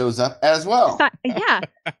team shows up as well. Yeah.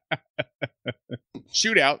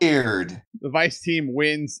 Shootout. Aired. The Vice team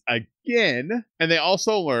wins again, and they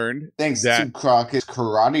also learned thanks to Crockett's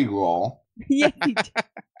karate roll. Yeah,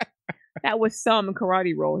 that was some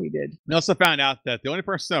karate roll he did. They also found out that the only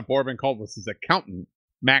person that Bourbon called was his accountant,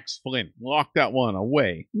 Max Flynn. Lock that one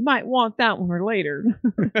away. You might want that one for later.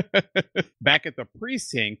 Back at the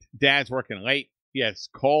precinct, Dad's working late. He has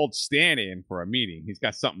called Stan in for a meeting. He's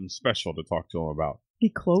got something special to talk to him about. He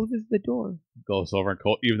closes the door. Goes over and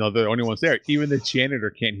even though they're the only ones there, even the janitor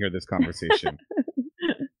can't hear this conversation.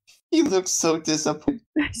 He looks so disappointed.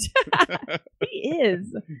 He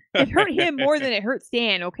is. It hurt him more than it hurt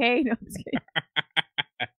Stan, okay? No, I'm just kidding.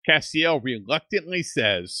 Castiel reluctantly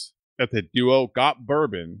says that the duo got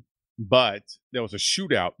Bourbon, but there was a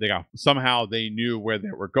shootout. Somehow they knew where they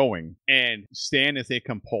were going. And Stan is a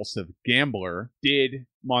compulsive gambler. Did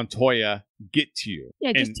Montoya get to you?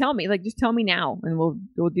 Yeah, just tell me. Just tell me now, and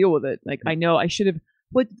we'll deal with it. I know I should have.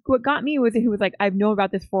 What got me was he was like, I've known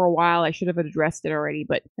about this for a while. I should have addressed it already.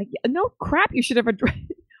 But no crap, you should have addressed.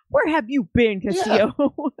 Where have you been, Castillo?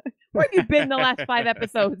 Yeah. Where have you been the last 5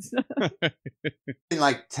 episodes?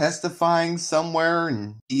 Testifying somewhere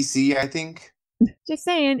in DC, I think. Just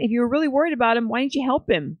saying, if you were really worried about him, why didn't you help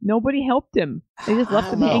him? Nobody helped him. They just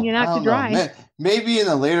left him hanging out to dry. Maybe in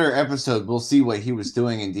a later episode, we'll see what he was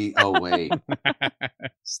doing in Oh, wait.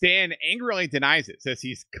 Stan angrily denies it, says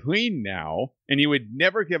he's clean now, and he would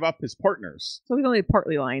never give up his partners. So he's only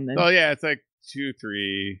partly lying then. Oh, yeah, it's like 2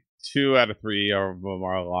 out of 3 of them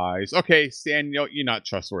are lies. Okay, Stan, you're not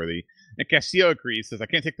trustworthy. And Castillo agrees, says, I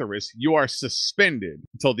can't take the risk. You are suspended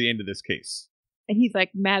until the end of this case. And he's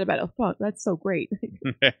mad about it. Oh, fuck, that's so great.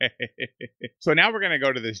 So now we're going to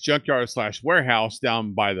go to this junkyard/warehouse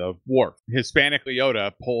down by the wharf. Hispanic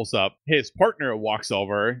Leota pulls up. His partner walks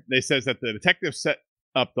over. They says that the detective set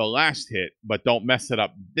up the last hit, but don't mess it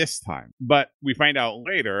up this time. But we find out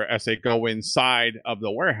later as they go inside of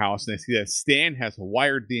the warehouse and they see that Stan has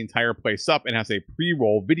wired the entire place up and has a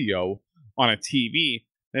pre-roll video on a TV.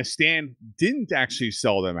 That Stan didn't actually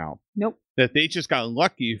sell them out. Nope. That they just got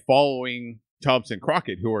lucky following Tubbs and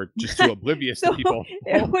Crockett, who are just too oblivious to people.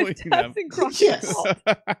 It was Tubbs and Crockett. Yes.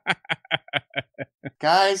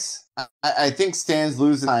 Guys, I think Stan's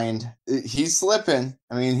losing mind. He's slipping.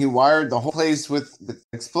 I mean, he wired the whole place with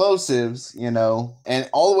explosives, and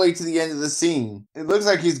all the way to the end of the scene. It looks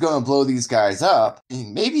like he's going to blow these guys up.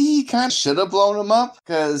 Maybe he kind of should have blown them up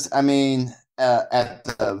because, at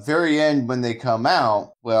the very end when they come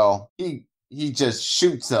out, well, he just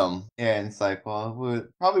shoots them, and it's like, well, it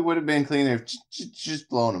probably would have been cleaner if just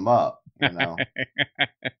blown them up,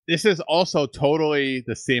 This is also totally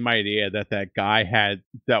the same idea that guy had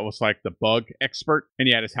that was like the bug expert, and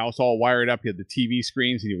he had his house all wired up. He had the TV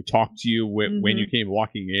screens, and he would talk to you when you came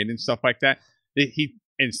walking in and stuff like that.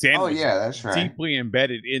 And Stan Oh was yeah, that's right. deeply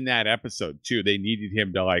embedded in that episode too. They needed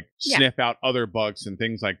him to like sniff out other bugs and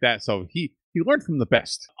things like that. So he learned from the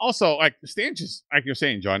best. Also, like Stan just, like you're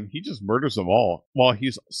saying, John, he just murders them all while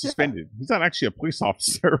he's suspended. He's not actually a police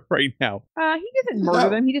officer right now. He doesn't murder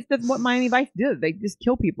them. He just does what Miami Vice did. They just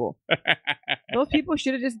kill people. Those people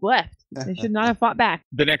should have just left. They should not have fought back.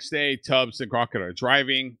 The next day, Tubbs and Crockett are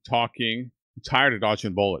driving, talking. I'm tired of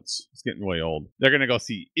dodging bullets. It's getting really old. They're going to go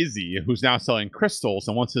see Izzy, who's now selling crystals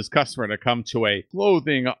and wants his customer to come to a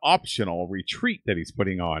clothing optional retreat that he's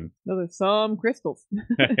putting on. Those are some crystals.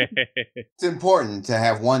 It's important to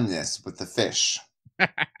have oneness with the fish.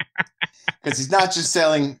 Because he's not just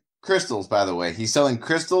selling crystals, by the way. He's selling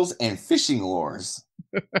crystals and fishing lures.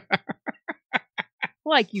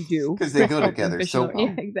 Like you do. Because they go together so well.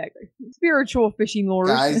 Yeah, exactly. Spiritual fishing lures.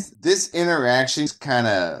 Guys, this interaction kind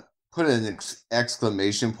of put an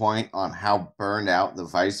exclamation point on how burned out the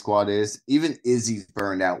Vice Squad is. Even Izzy's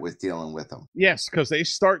burned out with dealing with them. Yes, because they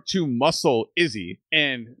start to muscle Izzy,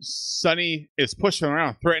 and Sonny is pushing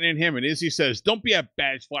around, threatening him, and Izzy says, "Don't be a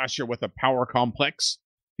badge flasher with a power complex."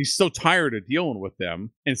 He's so tired of dealing with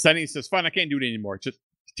them. And Sonny says, "Fine, I can't do it anymore. Just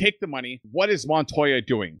take the money." What is Montoya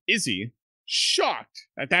doing? Izzy, shocked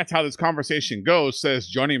that that's how this conversation goes, says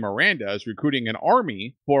Johnny Miranda is recruiting an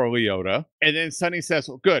army for Leota. And then Sonny says,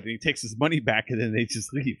 well, good. And he takes his money back, and then they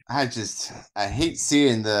just leave. I hate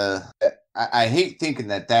seeing I hate thinking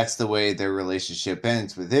that that's the way their relationship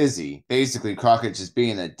ends with Izzy. Basically, Crockett just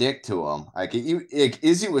being a dick to him.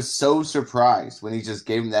 Izzy was so surprised when he just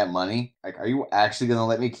gave him that money. Like, are you actually going to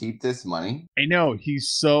let me keep this money? I know. He's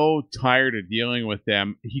so tired of dealing with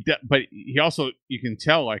them. But he also, you can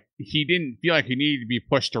tell, like, he didn't feel like he needed to be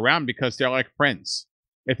pushed around because they're like friends.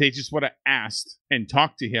 If they just would have asked and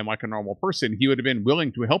talked to him like a normal person, he would have been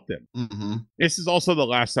willing to help them. Mm-hmm. This is also the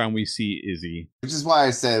last time we see Izzy. Which is why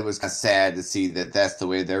I said it was kind of sad to see that that's the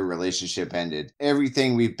way their relationship ended.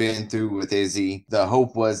 Everything we've been through with Izzy, the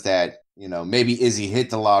hope was that, maybe Izzy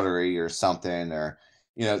hit the lottery or something, or,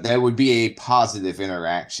 that would be a positive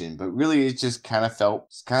interaction. But really, it just kind of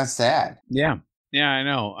felt kind of sad. Yeah. Yeah, I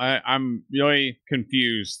know. I'm really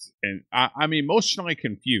confused, and I'm emotionally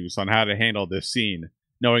confused on how to handle this scene,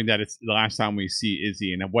 knowing that it's the last time we see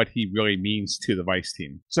Izzy and what he really means to the Vice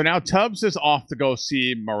team. So now Tubbs is off to go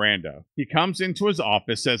see Miranda. He comes into his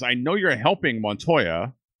office, says, I know you're helping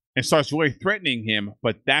Montoya, and starts really threatening him,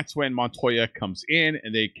 but that's when Montoya comes in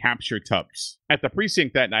and they capture Tubbs. At the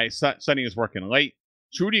precinct that night, Sonny is working late.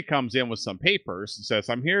 Trudy comes in with some papers and says,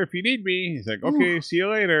 I'm here if you need me. He's like, okay, see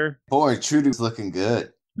you later. Boy, Trudy's looking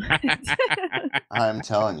good. I'm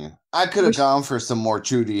telling you. I could have gone for some more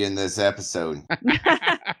Trudy in this episode.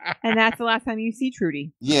 And that's the last time you see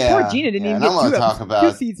Trudy. Yeah. Poor Gina didn't even get I'm two, talk about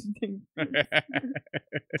two seasons.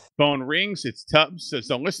 Phone rings. It's Tubbs. Says,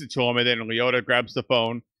 don't listen to him. And then Leota grabs the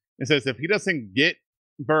phone and says, if he doesn't get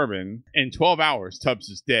bourbon in 12 hours, Tubbs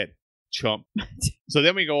is dead. Chump. So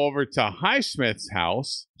then we go over to Highsmith's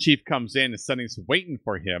house. Chief comes in and Sonny's waiting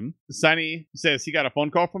for him. Sonny says he got a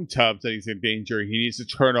phone call from Tubbs that he's in danger. He needs to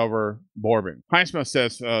turn over bourbon. Highsmith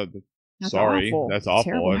says, sorry, that's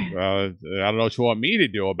awful. I don't know what you want me to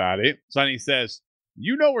do about it. Sonny says,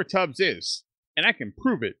 you know where Tubbs is, and I can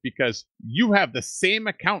prove it because you have the same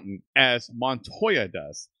accountant as Montoya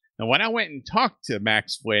does. And when I went and talked to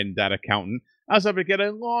Max Flynn, that accountant, I was able to get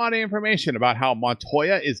a lot of information about how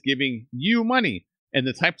Montoya is giving you money and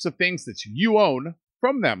the types of things that you own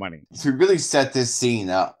from that money. To really set this scene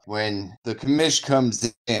up, when the commish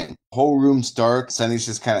comes in, whole room's dark, Sonny's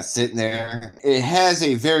just kind of sitting there. It has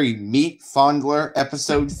a very Meat Fondler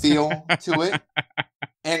episode feel to it.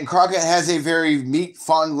 And Crockett has a very Meat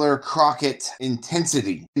Fondler Crockett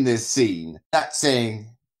intensity in this scene. Not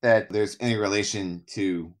saying that there's any relation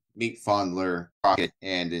to Meat Fondler Crockett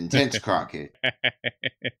and Intense Crockett.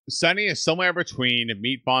 Sonny is somewhere between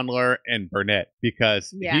Meat Fondler and Burnett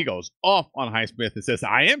because he goes off on Highsmith and says,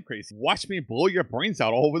 I am crazy. Watch me blow your brains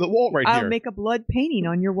out all over the wall here. I'll make a blood painting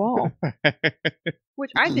on your wall.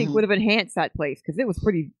 Which I think would have enhanced that place because it was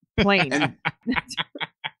pretty plain.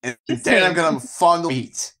 And then I'm going to fondle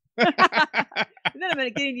meat. And then I'm going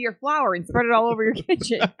to get into your flour and spread it all over your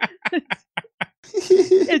kitchen.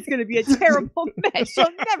 It's going to be a terrible mess. You'll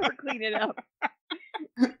never clean it up.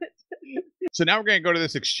 So now we're going to go to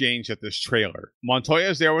this exchange at this trailer. Montoya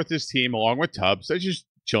is there with his team along with Tubbs. They're just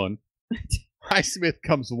chilling. Highsmith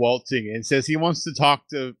comes waltzing and says he wants to talk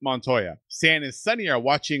to Montoya. Stan and Sonny are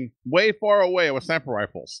watching way far away with sniper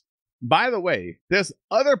rifles. By the way, there's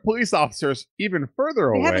other police officers even further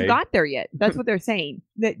away. They haven't got there yet. That's what they're saying.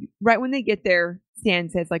 That right when they get there, Stan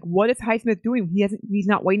says, like, what is Highsmith doing? He's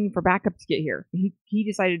not waiting for backup to get here. He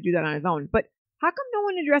decided to do that on his own. But How come no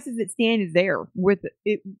one addresses that Stan is there with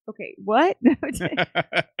it? Okay, what?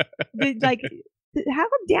 How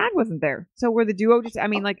come Dad wasn't there? So were the duo just? I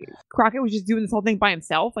mean, like Crockett was just doing this whole thing by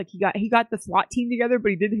himself. Like he got the SWAT team together, but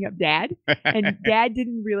he didn't have Dad, and Dad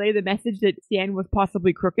didn't relay the message that Stan was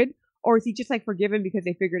possibly crooked. Or is he just like forgiven because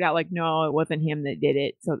they figured out like, no, it wasn't him that did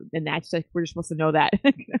it. So and that's like we're just supposed to know that.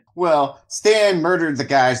 Well, Stan murdered the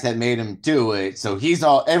guys that made him do it, so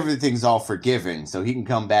everything's all forgiven, so he can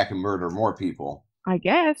come back and murder more people. I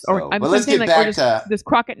guess. So, or I'm let's saying get like, back to does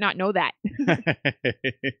Crockett not know that?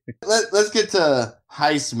 let's get to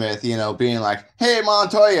Highsmith, being like, "Hey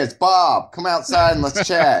Montoya, it's Bob. Come outside and let's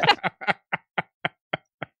chat."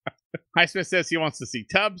 Highsmith says he wants to see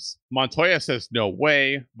Tubbs. Montoya says no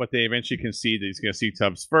way, but they eventually concede that he's going to see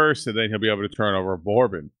Tubbs first, and then he'll be able to turn over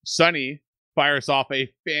Bourbon. Sonny fires off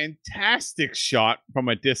a fantastic shot from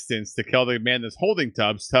a distance to kill the man that's holding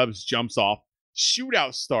Tubbs. Tubbs jumps off.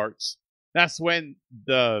 Shootout starts. That's when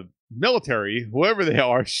the military, whoever they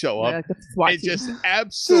are, show up and just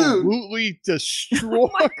absolutely destroy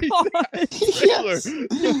that trailer. Yes.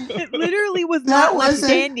 It literally was not left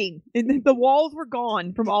standing. The walls were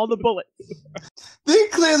gone from all the bullets. They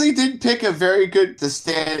clearly didn't pick a very good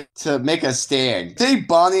to make a stand. They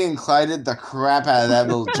Bonnie and Clyde'd the crap out of that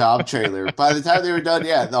little job trailer. By the time they were done,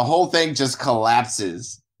 the whole thing just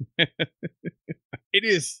collapses. It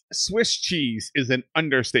is Swiss cheese is an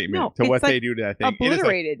understatement to what they do to that thing.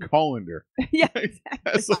 Obliterated. It is like colander. Yeah,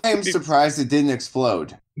 exactly. I am surprised it didn't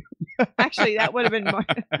explode. Actually, that would have been more.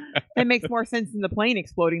 That makes more sense than the plane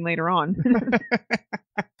exploding later on.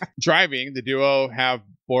 Driving, the duo have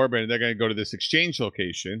Bourbon. They're going to go to this exchange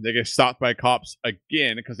location. They get stopped by cops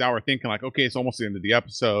again because now we're thinking like, okay, it's almost the end of the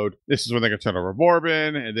episode. This is when they're going to turn over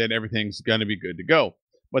Bourbon, and then everything's going to be good to go.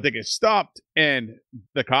 But they get stopped, and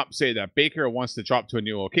the cops say that Baker wants to drop to a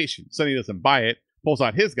new location. Sonny doesn't buy it, pulls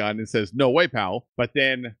out his gun, and says, "No way, pal." But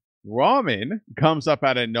then Ramen comes up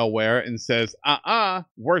out of nowhere and says,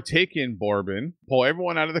 we're taking Bourbon. Pull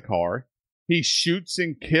everyone out of the car. He shoots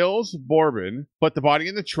and kills Bourbon, put the body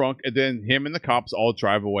in the trunk, and then him and the cops all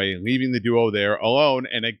drive away, leaving the duo there alone.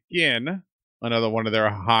 And again, another one of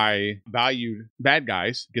their high-valued bad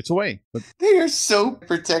guys gets away. They are so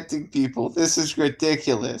protecting people. This is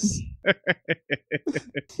ridiculous.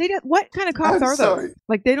 What kind of cops are those?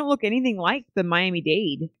 Like, they don't look anything like the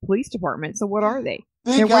Miami-Dade Police Department. So what are they?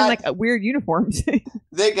 They're wearing like weird uniforms.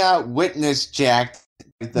 They got witness jacked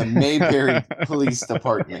at the Mayberry Police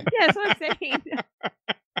Department. Yeah, that's what I'm saying.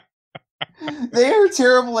 They are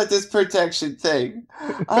terrible at this protection thing.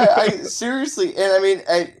 I seriously, and I mean,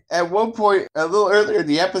 at one point, a little earlier in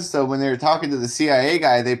the episode, when they were talking to the CIA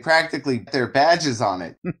guy, they practically put their badges on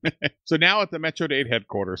it. So now at the Metro-Dade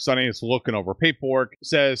headquarters, Sonny is looking over paperwork,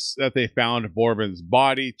 says that they found Bourbon's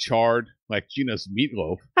body charred like Gina's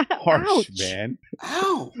meatloaf. Harsh, Ouch. Man.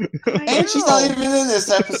 Ow. And she's not even in this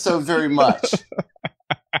episode very much.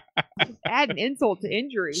 Add an insult to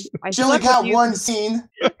injury. She only got one scene.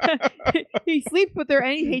 He sleeps with her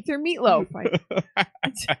and he hates her meatloaf.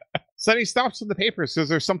 Sonny stops in the paper, says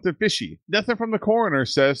there's something fishy. Nothing from the coroner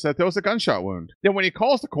says that there was a gunshot wound. Then when he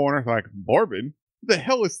calls the coroner, like, Bourbon? What the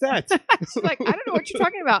hell is that? She's like, I don't know what you're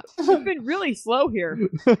talking about. You've been really slow here.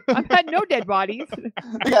 I've had no dead bodies.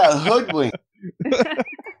 We got a hoodwink.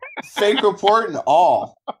 Fake report and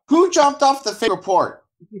all. Who jumped off the fake report?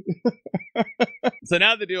 So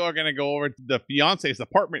now the duo are going to go over to the fiance's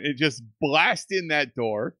apartment and just blast in that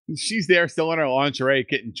door. She's there still in her lingerie,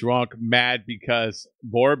 getting drunk, mad because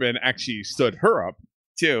Bourbon actually stood her up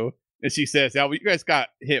too. And she says, "Oh, well, you guys got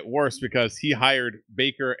hit worse because he hired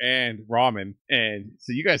Baker and Ramen. And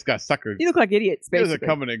so you guys got suckered. You look like idiots, basically. You guys are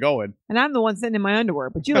coming and going. And I'm the one sitting in my underwear,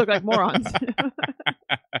 but you look like morons."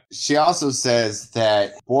 She also says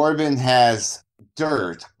that Bourbon has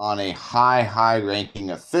dirt on a high-ranking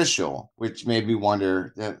official, which made me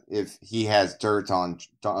wonder if he has dirt on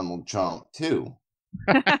Donald Trump, too.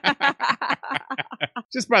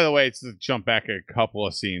 Just by the way, to jump back a couple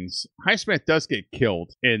of scenes, Highsmith does get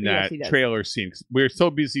killed in that trailer scene. We're so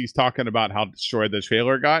busy talking about how destroyed the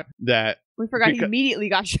trailer got that we forgot he immediately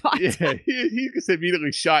got shot. Yeah, he gets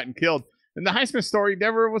immediately shot and killed. And the Highsmith story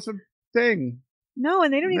never was a thing. No,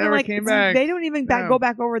 and they don't even came back. They don't even go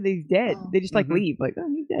back over that he's dead. They just leave. Like, oh,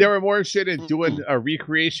 he's dead. They were more interested in doing a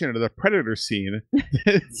recreation of the Predator scene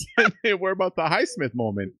than they were about the Highsmith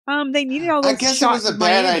moment. They needed all those shots. It was a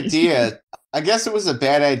bad idea. I guess it was a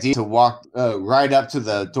bad idea to walk right up to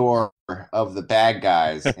the door of the bad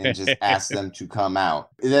guys and just ask them to come out.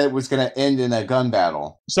 That was going to end in a gun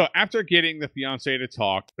battle. So after getting the fiance to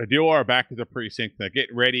talk, the duo are back at the precinct. They get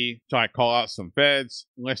ready to call out some feds,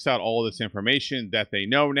 list out all this information that they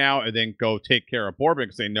know now, and then go take care of Bourbon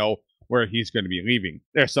because they know where he's going to be leaving.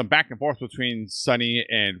 There's some back and forth between Sonny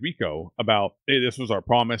and Rico about, hey, this was our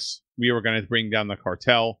promise. We were going to bring down the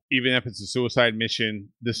cartel. Even if it's a suicide mission,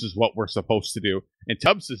 this is what we're supposed to do. And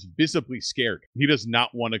Tubbs is visibly scared. He does not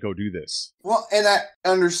want to go do this. Well, and I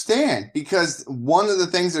understand, because one of the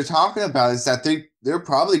things they're talking about is that they're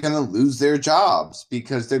probably going to lose their jobs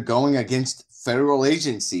because they're going against federal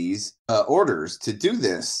agencies' orders to do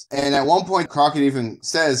this. And at one point, Crockett even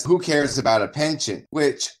says, who cares about a pension?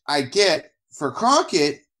 Which I get for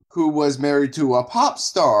Crockett, who was married to a pop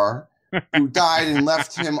star who died and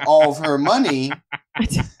left him all of her money.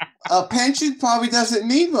 A pension probably doesn't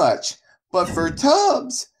mean much. But for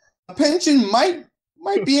Tubbs, a pension might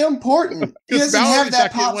be important. He doesn't have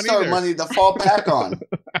that pop star money to fall back on.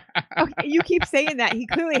 Okay, you keep saying that. He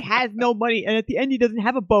clearly has no money, and at the end he doesn't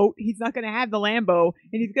have a boat. He's not going to have the Lambo,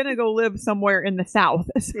 and he's going to go live somewhere in the South.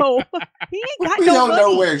 So he ain't got we no don't money.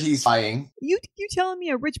 know where he's flying. You telling me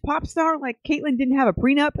a rich pop star like Caitlyn didn't have a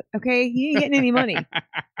prenup? Okay, he ain't getting any money.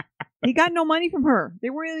 He got no money from her. They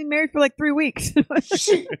were only married for like 3 weeks.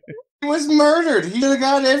 She was murdered. He should have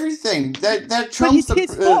got everything. That trumps but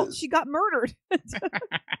it's his fault. She got murdered.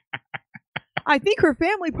 I think her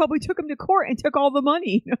family probably took him to court and took all the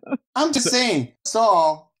money. I'm just saying,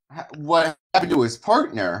 saw what happened to his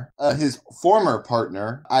partner, his former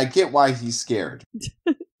partner. I get why he's scared.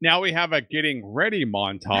 Now we have a getting ready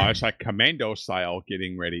montage, like commando style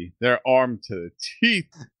getting ready. They're armed to the teeth.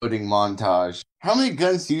 Loading montage. How many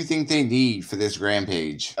guns do you think they need for this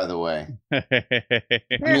rampage, by the way?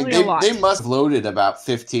 Apparently a lot. They must have loaded about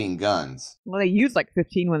 15 guns. Well, they use like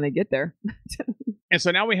 15 when they get there. And so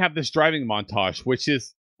now we have this driving montage, which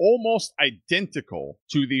is almost identical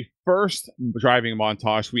to the first driving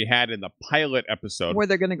montage we had in the pilot episode. Where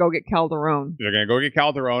they're going to go get Calderon. They're going to go get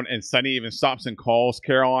Calderon, and Sonny even stops and calls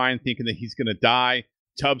Caroline, thinking that he's going to die.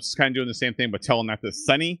 Tubbs is kind of doing the same thing, but telling that to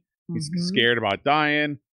Sonny. He's scared about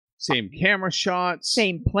dying. Same camera shots.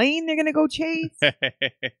 Same plane they're going to go chase.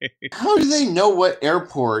 How do they know what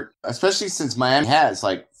airport, especially since Miami has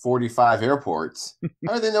like 45 airports,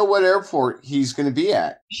 how do they know what airport he's going to be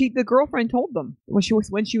at? The girlfriend told them when she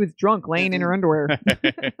was drunk, laying in her underwear.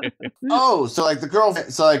 Oh, so like the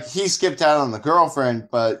girlfriend, so like he skipped out on the girlfriend,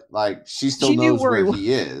 but like she still knows where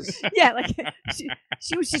he is. Yeah, like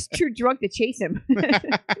she was just too drunk to chase him.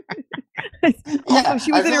 Yeah,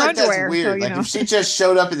 she was in her like underwear. That's weird. So, like if she just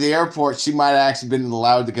showed up at the airport, she might have actually been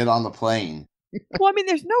allowed to get on the plane. Well, I mean,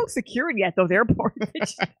 there's no security at those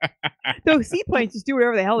airports. Those seaplanes just do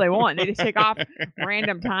whatever the hell they want. They just take off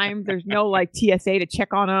random times. There's no like TSA to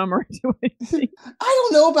check on them or do anything. I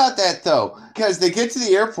don't know about that though, because they get to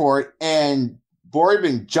the airport and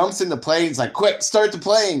Boardman jumps in the plane. He's like, quick, start the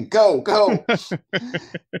plane. Go.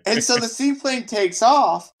 And so the seaplane takes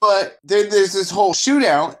off, but then there's this whole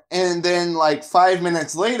shootout. And then like 5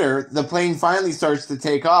 minutes later, the plane finally starts to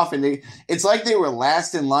take off. And it's like they were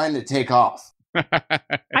last in line to take off.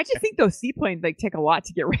 I just think those seaplanes like take a lot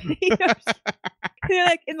to get ready. They're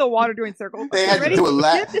like in the water doing circles. They had to do a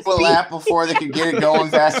lap before they could get it going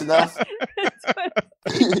fast enough.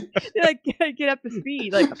 They're like, get up to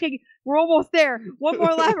speed. Like, okay, we're almost there. One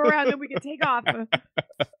more lap around, then we can take off.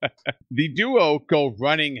 The duo go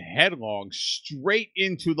running headlong straight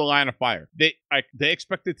into the line of fire. They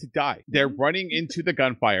expected to die. They're running into the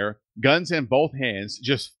gunfire, guns in both hands,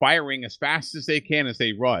 just firing as fast as they can as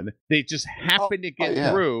they run. They just happen to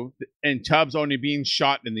get through, and Tubbs only being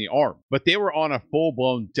shot in the arm. But they were on a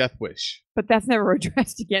full-blown death wish. But that's never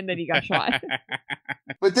addressed again that he got shot.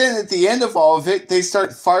 But then at the end of all of it, they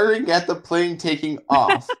start firing at the plane taking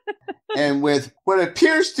off. And with what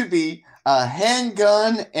appears to be a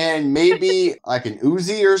handgun and maybe like an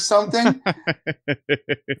Uzi or something,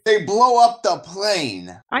 they blow up the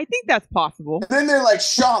plane. I think that's possible. And then they're like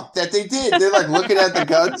shocked that they did. They're like looking at the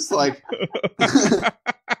guns like,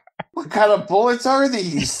 what kind of bullets are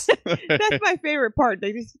these? That's my favorite part.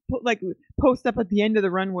 They just post up at the end of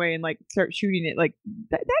the runway and like start shooting it. Like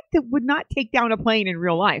that would not take down a plane in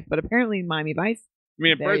real life, but apparently in Miami Vice. I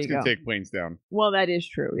mean, birds can take planes down. Well, that is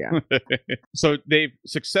true, yeah. So they've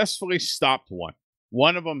successfully stopped one.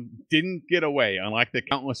 One of them didn't get away, unlike the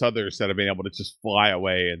countless others that have been able to just fly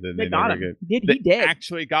away and then they got never him. get. He did.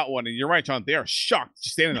 Actually got one, and you're right, John. They are shocked,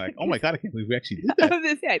 just standing there like, "Oh my god, I can't believe we actually did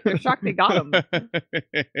that." They're shocked they got him.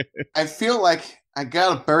 I feel like I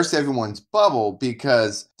gotta burst everyone's bubble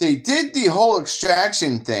because they did the whole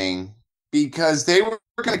extraction thing because they were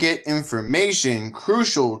going to get information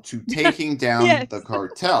crucial to taking down the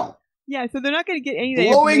cartel. Yeah, so they're not going to get any of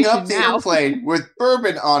the blowing up the now. airplane with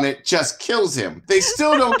bourbon on it just kills him. They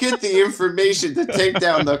still don't get the information to take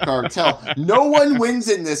down the cartel. No one wins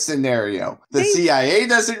in this scenario. The CIA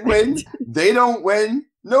doesn't win. They don't win.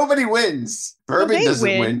 Nobody wins. Bourbon they doesn't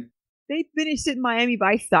win. win. They finished it in Miami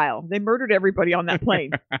Vice style. They murdered everybody on that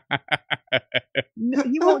plane.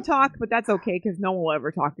 He won't talk, but that's okay because no one will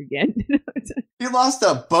ever talk again. He lost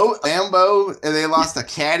a boat, Lambo, and they lost a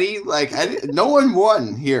caddy. Like, no one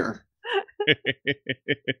won here.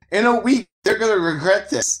 In a week, they're going to regret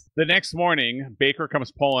this. The next morning, Baker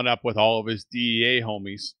comes pulling up with all of his DEA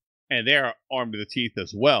homies, and they're armed to the teeth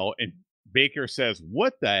as well. And Baker says,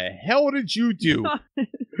 "What the hell did you do?"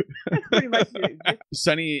 Pretty much.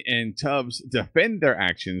 Sonny and Tubbs defend their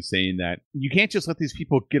actions, saying that you can't just let these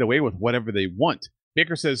people get away with whatever they want.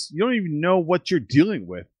 Baker says, "You don't even know what you're dealing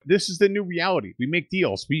with. This is the new reality. We make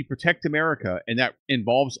deals. We protect America, and that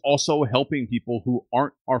involves also helping people who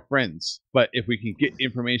aren't our friends. But if we can get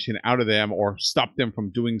information out of them or stop them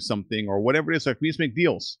from doing something or whatever it is, like we just make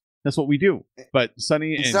deals. That's what we do." But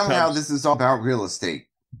Sonny and somehow Tubbs, this is all about real estate.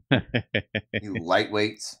 You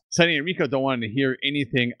lightweights. Sonny and Rico don't want to hear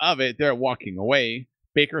anything of it. They're walking away.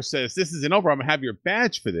 Baker says, "This isn't over. I'm going to have your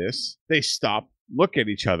badge for this." They stop, look at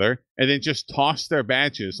each other, and then just toss their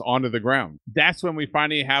badges onto the ground. That's when we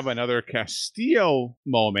finally have another Castillo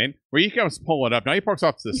moment where he comes pulling up. Now he parks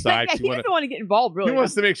off to the side. Yeah, he doesn't want to get involved, really. He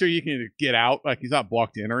wants to make sure he can get out. Like, he's not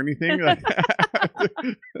blocked in or anything. Like,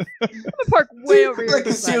 I'm gonna park way over here. Like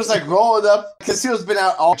Castillo's like rolling up. Castillo's been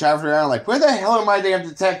out all driving around like, where the hell are my damn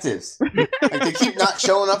detectives? Like, they keep not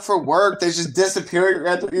showing up for work. They just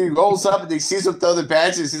disappear. He rolls up and he sees them throw the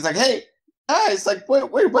badges. He's like, hey, guys, like, wait,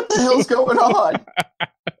 what the hell's going on?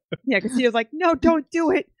 Yeah, because he was like, no, don't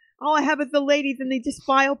do it. All I have is the ladies, and they just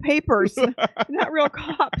file papers. They're not real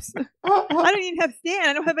cops. I don't even have Stan.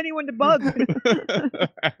 I don't have anyone to bug.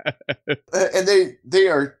 And they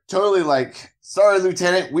are totally like, sorry,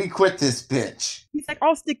 Lieutenant, we quit this bitch. He's like,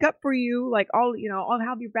 I'll stick up for you. Like, I'll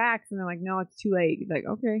have your backs. And they're like, no, it's too late. He's like,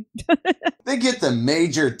 okay. They get the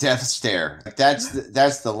major death stare. Like, that's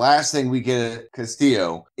the last thing we get at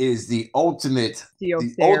Castillo is the ultimate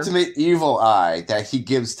evil eye that he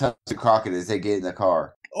gives to Crockett as they get in the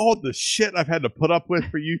car. All the shit I've had to put up with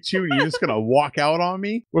for you two, and you're just gonna walk out on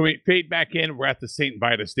me? When we fade back in, we're at the St.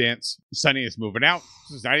 Vitus dance. Sonny is moving out.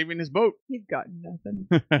 This is not even his boat. He's got nothing.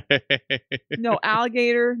 No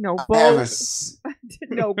alligator, no boat,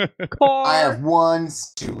 no car. I have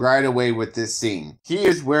ones to right away with this scene. He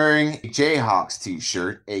is wearing a Jayhawks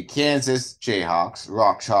t-shirt, a Kansas Jayhawks,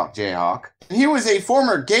 Rock Chalk Jayhawk. And he was a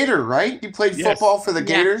former Gator, right? He played football for the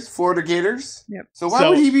Gators, Florida Gators. Yep. So why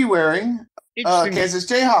would he be wearing Kansas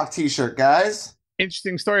Jayhawk t-shirt, guys?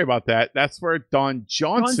 Interesting story about that. That's where Don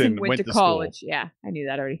Johnson went to college. School. Yeah, I knew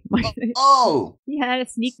that already. Oh! He had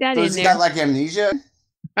to sneak that so in has there. he got like amnesia?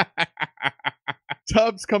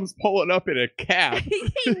 Tubbs comes pulling up in a cab.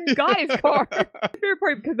 He got his car. Fair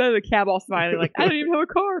part because of the cab all smiling like, I don't even have a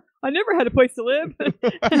car. I never had a place to live.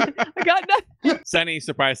 I got nothing. Sonny,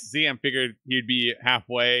 surprised to see him, figured he'd be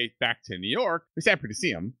halfway back to New York. We're happy to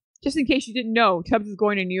see him. Just in case you didn't know, Tubbs is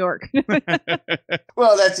going to New York.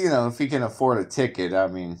 Well, that's, if he can afford a ticket. I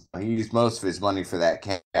mean, he used most of his money for that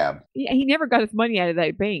cab. Yeah, he never got his money out of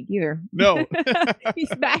that bank either. No. He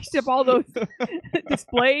smashed up all those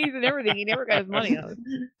displays and everything. He never got his money out.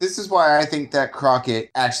 This is why I think that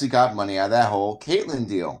Crockett actually got money out of that whole Caitlin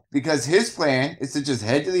deal. Because his plan is to just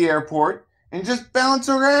head to the airport and just bounce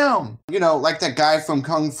around. Like that guy from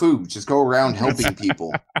Kung Fu. Just go around helping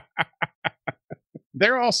people.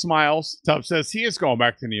 They're all smiles. Tubbs says he is going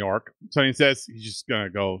back to New York. Sonny says he's just going to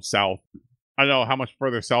go south. I don't know how much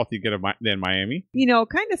further south you get than Miami.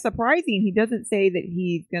 Kind of surprising. He doesn't say that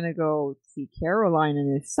he's going to go see Caroline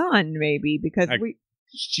and his son, maybe, because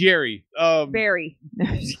Jerry. Barry.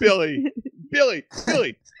 Billy.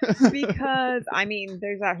 Because,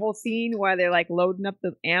 there's that whole scene where they're like loading up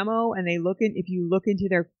the ammo and if you look into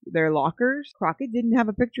their lockers, Crockett didn't have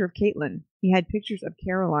a picture of Caitlin. He had pictures of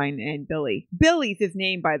Caroline and Billy. Billy's his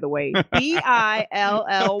name, by the way. Billy.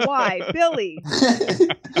 Billy.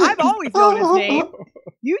 I've always known his name.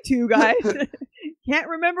 You two guys can't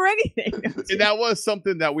remember anything. And that was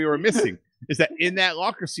something that we were missing, is that in that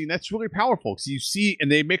locker scene, that's really powerful. So you see,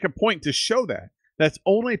 and they make a point to show that's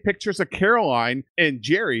only pictures of Caroline and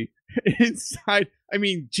Jerry inside.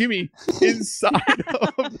 Jimmy inside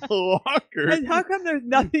of the locker. And how come there's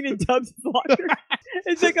nothing in Tubbs' locker?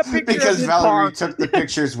 It's like a picture because of his Valerie car. took the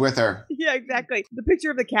pictures with her. Yeah, exactly. The picture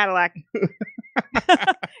of the Cadillac.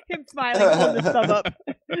 Him smiling, holding his thumb up.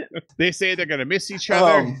 They say they're going to miss each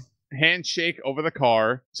other. Handshake over the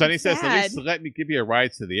car. Sonny says, at least let me give you a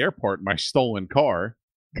ride to the airport in my stolen car.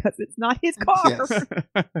 Because it's not his car. Yes.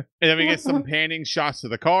 And then we get some panning shots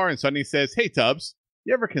of the car, and Sonny says, hey, Tubbs,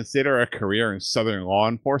 You ever consider a career in Southern law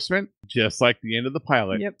enforcement? Just like the end of the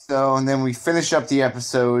pilot. Yep. So, and then we finish up the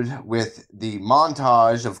episode with the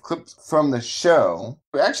montage of clips from the show.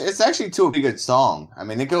 Actually, it's actually to a pretty good song. I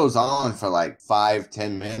mean, it goes on for like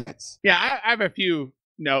 5-10 minutes. Yeah, I have a few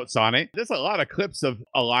notes on it. There's a lot of clips of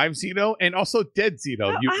alive Zito and also dead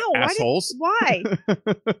Zito, you assholes. Why?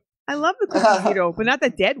 I love the clips of Zito, but not the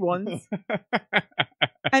dead ones.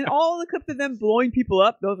 And all the clips of them blowing people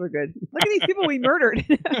up, those were good. Look at these people we murdered.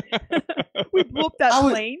 We blew up that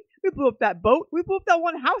plane. We blew up that boat. We blew up that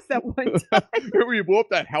one house at one time. We blew up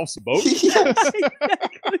that house boat? Yes.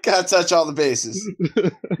 Gotta touch all the bases.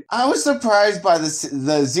 I was surprised by the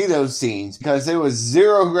Zito scenes because there was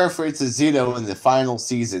zero reference to Zito in the final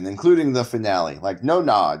season, including the finale. Like, no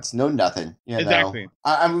nods, no nothing. You know? Exactly.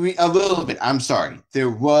 I mean, a little bit. I'm sorry.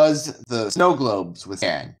 There was the snow globes with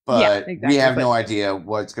Stan, but we have no idea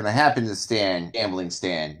what's going to happen to Stan, gambling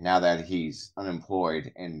Stan, now that he's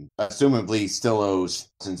unemployed and assumably still owes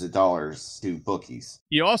thousands of dollars to bookies.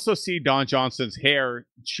 You also see Don Johnson's hair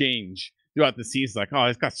change throughout the season. Like, oh,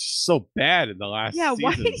 it's got so bad in the last season. Yeah,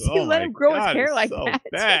 why did you let him grow his hair like so that?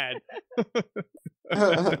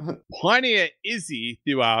 Bad. Plenty of Izzy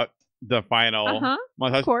throughout the final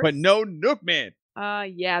montage, but no Nook Man.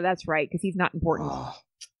 Yeah, that's right, because he's not important.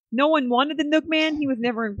 No one wanted the Nook Man. He was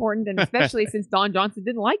never important, and especially since Don Johnson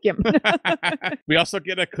didn't like him. We also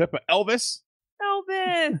get a clip of Elvis.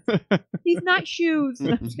 Elvis! He's not shoes.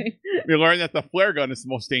 We learned that the flare gun is the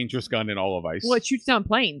most dangerous gun in all of ice. Well, it shoots down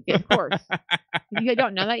planes, of course. You guys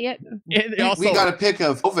don't know that yet? We got a pic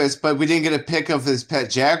of Elvis, but we didn't get a pic of his pet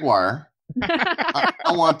Jaguar. I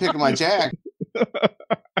want a pic of my Jag.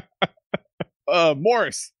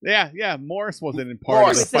 Morris. Yeah, Morris wasn't in part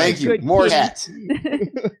Morris, of the fight. thank you. Morris.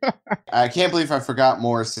 I can't believe I forgot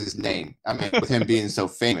Morris's name. I mean, with him being so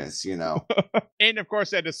famous, you know. And of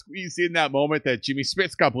course, I had to squeeze in that moment that Jimmy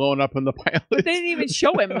Smits got blown up in the pilot. But they didn't even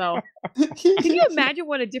show him, though. Can you imagine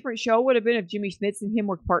what a different show would have been if Jimmy Smits and him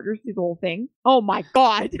were partners through the whole thing? Oh my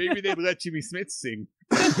God. Maybe they'd let Jimmy Smits sing.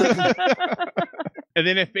 And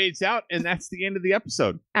then it fades out, and that's the end of the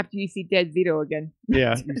episode. After you see Dead Zito again.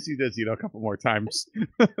 Yeah, you see Dead Zito a couple more times.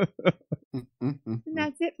 And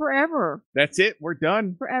that's it forever. That's it. We're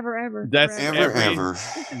done. Forever, ever. That's forever. Ever.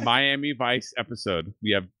 Miami Vice episode.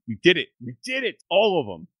 We did it. We did it. All of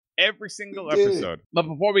them. Every single episode. But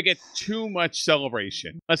before we get too much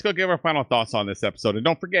celebration, let's go give our final thoughts on this episode. And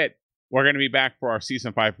don't forget, we're going to be back for our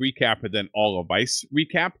season 5 recap and then all of Vice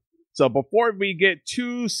recap. So before we get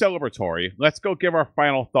too celebratory, let's go give our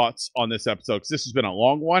final thoughts on this episode, because this has been a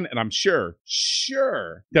long one, and I'm sure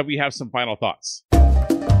that we have some final thoughts.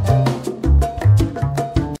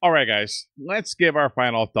 All right, guys, let's give our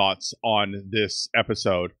final thoughts on this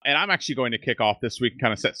episode. And I'm actually going to kick off this week and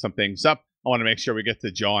kind of set some things up. I want to make sure we get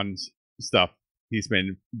to John's stuff. He's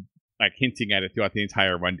been like hinting at it throughout the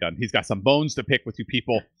entire rundown. He's got some bones to pick with you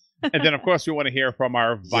people. And then, of course, we want to hear from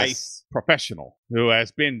our Vice professional who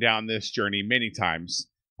has been down this journey many times,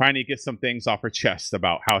 trying to get some things off her chest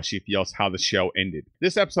about how she feels how the show ended.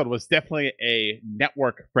 This episode was definitely a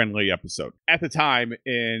network-friendly episode. At the time,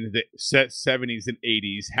 in the 70s and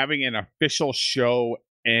 80s, having an official show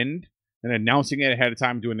end and announcing it ahead of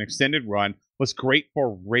time, doing an extended run, was great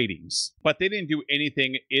for ratings. But they didn't do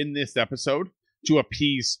anything in this episode to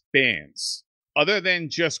appease fans. Other than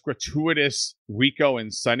just gratuitous Rico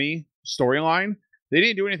and Sonny storyline, they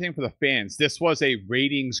didn't do anything for the fans. This was a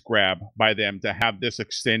ratings grab by them to have this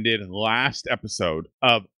extended last episode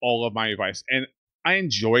of all of Miami Vice. And I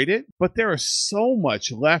enjoyed it, but there is so much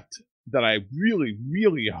left that I really,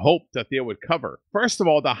 really hoped that they would cover. First of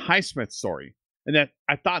all, the Highsmith story. And that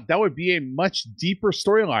I thought that would be a much deeper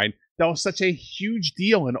storyline. That was such a huge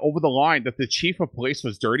deal and over the line that the chief of police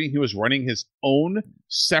was dirty. He was running his own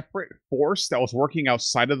separate force that was working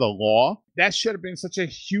outside of the law. That should have been such a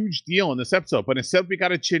huge deal in this episode. But instead, we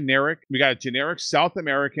got a generic South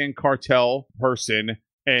American cartel person,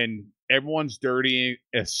 and everyone's dirty,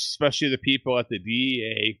 especially the people at the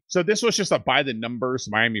DEA. So this was just a by the numbers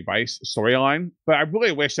Miami Vice storyline. But I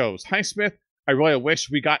really wish that it was Highsmith. I really wish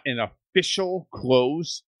we got an official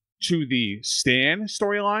close to the Stan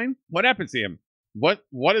storyline. What happens to him?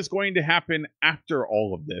 What is going to happen after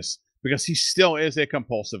all of this? Because he still is a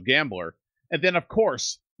compulsive gambler. And then, of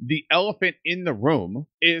course, the elephant in the room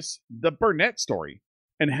is the Burnett story.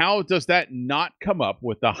 And how does that not come up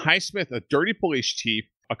with the Highsmith, a dirty police chief,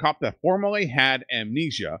 a cop that formerly had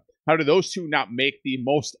amnesia? How do those two not make the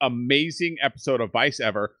most amazing episode of Vice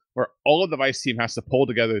ever, where all of the Vice team has to pull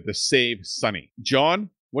together to save Sonny?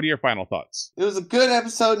 John, what are your final thoughts? It was a good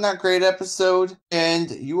episode, not great episode. And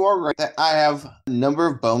you are right that I have a number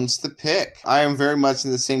of bones to pick. I am very much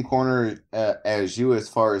in the same corner as you as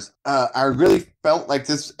far as I really felt like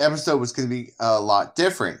this episode was going to be a lot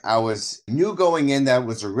different. I knew going in that it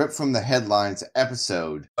was a rip from the headlines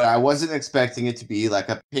episode, but I wasn't expecting it to be like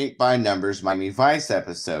a paint by numbers Miami Vice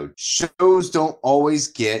episode. Shows don't always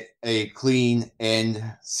get a clean end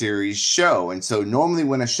series show, and so normally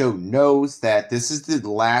when a show knows that this is the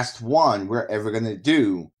last one we're ever going to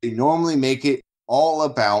do, they normally make it all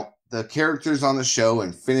about the characters on the show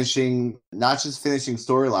and not just finishing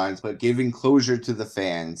storylines, but giving closure to the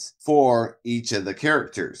fans for each of the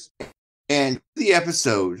characters. And the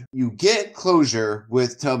episode, you get closure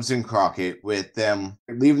with Tubbs and Crockett, with them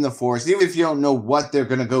leaving the force. Even if you don't know what they're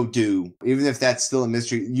going to go do, even if that's still a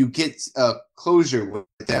mystery, you get closure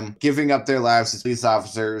with them giving up their lives as police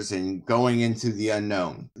officers and going into the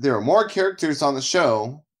unknown. There are more characters on the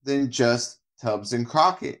show than just Tubbs and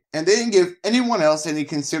Crockett, and they didn't give anyone else any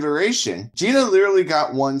consideration. Gina literally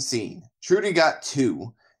got one scene. Trudy got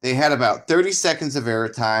two. They had about 30 seconds of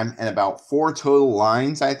airtime and about 4 total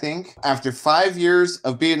lines, I think. After 5 years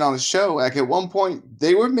of being on the show, like at one point,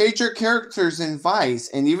 they were major characters in Vice,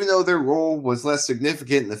 and even though their role was less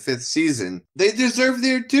significant in the 5th season, they deserve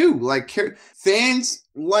their due. Like, fans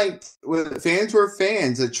were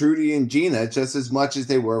fans of Trudy and Gina just as much as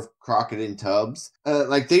they were of Crockett and Tubbs.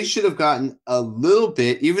 Like, they should have gotten a little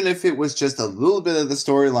bit, even if it was just a little bit of the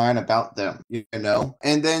storyline about them, you know?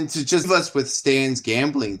 And then to just leave us with Stan's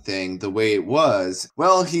gambling thing the way it was,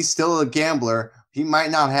 well, he's still a gambler. He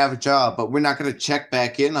might not have a job, but we're not going to check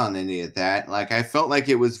back in on any of that. Like, I felt like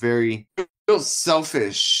it was very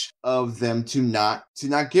selfish of them to not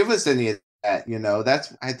give us any of that, you know.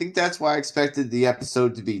 I think that's why I expected the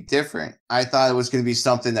episode to be different. I thought it was going to be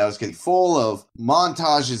something that was going to be full of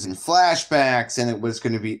montages and flashbacks, and it was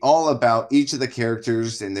going to be all about each of the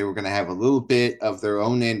characters, and they were going to have a little bit of their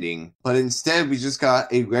own ending. But instead, we just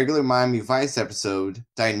got a regular Miami Vice episode,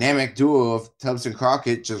 dynamic duo of Tubbs and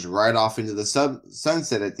Crockett just right off into the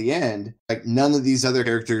sunset at the end. Like, none of these other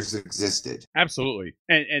characters existed. Absolutely.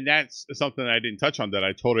 And that's something I didn't touch on that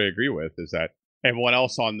I totally agree with, is that everyone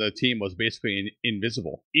else on the team was basically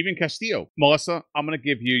invisible. Even Castillo. Melissa, I'm going to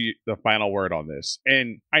give you the final word on this.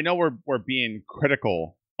 And I know we're being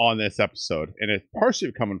critical on this episode, and it's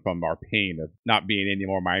partially coming from our pain of not being any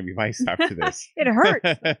more Miami Vice after this. It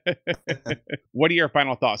hurts. What are your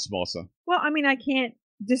final thoughts, Melissa? Well, I mean, I can't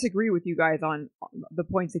disagree with you guys on the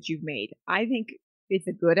points that you've made. I think it's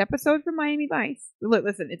a good episode for Miami Vice. Look,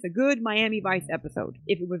 listen, it's a good Miami Vice episode.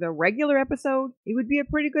 If it was a regular episode, it would be a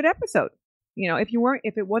pretty good episode. You know, if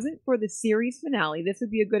it wasn't for the series finale, this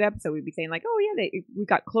would be a good episode. We'd be saying like, oh yeah, we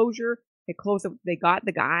got closure. They got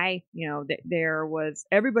the guy. You know,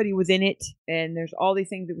 everybody was in it, and there's all these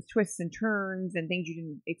things. It was twists and turns and things you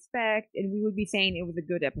didn't expect, and we would be saying it was a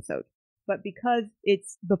good episode. But because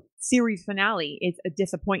it's the series finale, it's a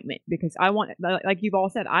disappointment, because like you've all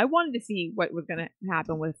said, I wanted to see what was going to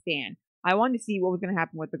happen with Stan. I wanted to see what was going to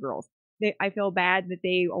happen with the girls. I feel bad that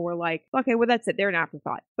they were like, okay, well, that's it. They're an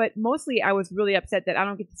afterthought. But mostly I was really upset that I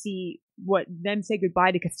don't get to see them say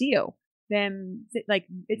goodbye to Castillo. Like,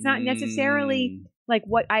 it's not necessarily like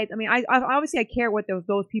what I obviously I care what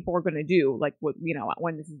those people are going to do, like, what, you know,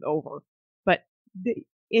 when this is over. But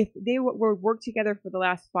if they were worked together for the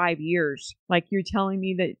last 5 years, like, you're telling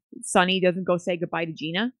me that Sonny doesn't go say goodbye to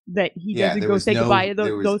Gina, that he doesn't go say goodbye to those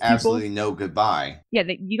people? There was absolutely no goodbye. Yeah,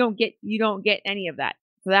 that you don't get any of that.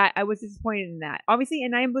 So that I was disappointed in that, obviously,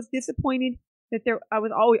 and I was disappointed that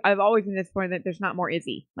I've always been disappointed that there's not more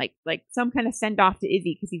Izzy, like some kind of send off to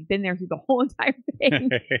Izzy, because he's been there through the whole entire thing,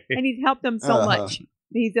 and he's helped them so much.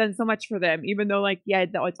 He's done so much for them, even though, like, yeah,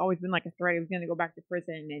 it's always been like a threat. He was going to go back to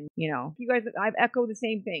prison, and, you know, you guys, I've echoed the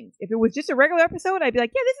same things. If it was just a regular episode, I'd be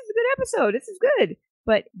like, yeah, this is a good episode. This is good.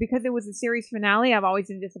 But because it was a series finale, I've always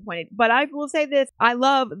been disappointed. But I will say this: I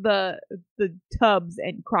love the Tubbs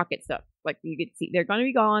and Crockett stuff. Like, you get to see they're going to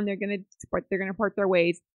be gone. They're going to part their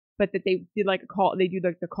ways. But that they did like a call. They do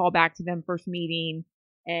like the call back to them first meeting,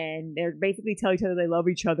 and they're basically tell each other they love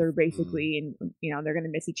each other, basically, and, you know, they're going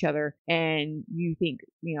to miss each other. And you think,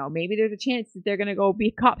 you know, maybe there's a chance that they're going to go be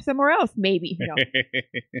a cop somewhere else. Maybe, you know.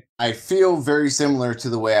 I feel very similar to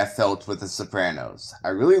the way I felt with The Sopranos. I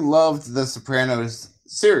really loved The Sopranos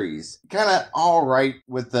series. Kind of all right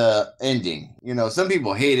with the ending. You know, some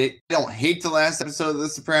people hate it. I don't hate the last episode of The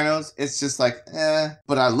Sopranos. It's just like,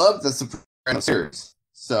 but I love The Sopranos series.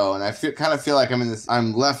 So, and I kind of feel like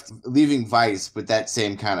I'm leaving Vice with that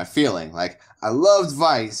same kind of feeling. Like, I loved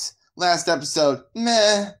Vice. Last episode,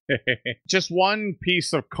 meh. Just one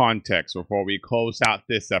piece of context before we close out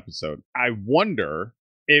this episode. I wonder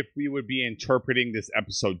if we would be interpreting this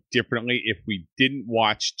episode differently if we didn't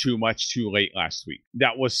watch Too Much Too Late last week.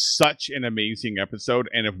 That was such an amazing episode,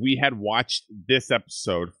 and if we had watched this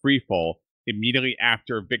episode, Freefall, immediately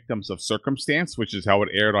after Victims of Circumstance, which is how it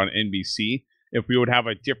aired on NBC, if we would have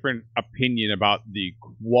a different opinion about the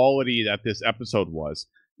quality that this episode was,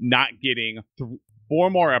 not getting 4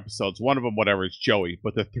 more episodes, one of them, whatever, is Joey,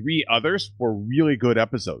 but the 3 others were really good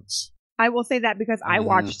episodes. I will say that because I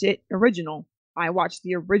watched it original. I watched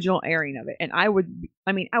the original airing of it, and I was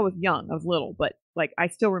young, I was little, but like I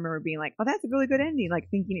still remember being like, "Oh, that's a really good ending," like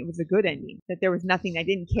thinking it was a good ending. That there was nothing I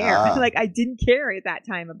didn't care. Like I didn't care at that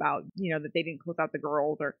time about that they didn't close out the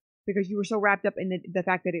girls, or because you were so wrapped up in the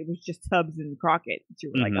fact that it was just Tubbs and Crockett. That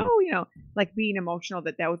you were like, oh, like being emotional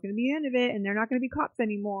that was going to be the end of it, and they're not going to be cops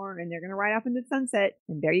anymore, and they're going to ride off into the sunset,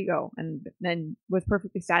 and there you go. And then was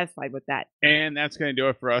perfectly satisfied with that. And that's going to do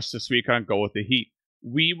it for us this week on Go With The Heat.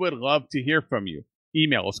 We would love to hear from you.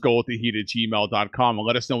 Email us, gowiththeheat@gmail.com, and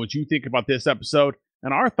let us know what you think about this episode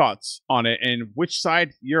and our thoughts on it and which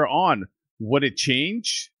side you're on. Would it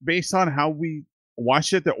change based on how we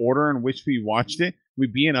watched it, the order in which we watched it? We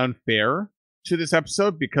being unfair to this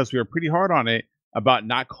episode because we were pretty hard on it about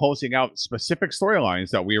not closing out specific storylines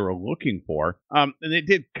that we were looking for. And they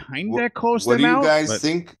did kind of close them out.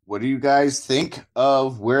 What do you guys think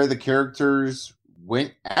of where the characters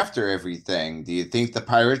went after everything? Do you think the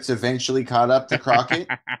pirates eventually caught up to Crockett?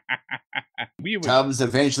 Tubbs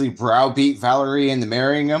eventually browbeat Valerie into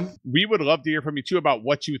marrying him? We would love to hear from you too about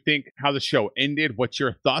what you think, how the show ended, what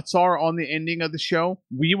your thoughts are on the ending of the show.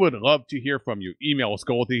 We would love to hear from you. Email us,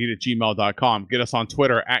 gowiththeheat@gmail.com. Get us on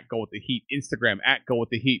Twitter @GoWithTheHeat, Instagram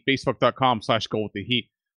 @GoWithTheHeat, Facebook.com/GoWithTheHeat.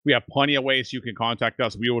 We have plenty of ways you can contact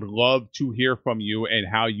us. We would love to hear from you and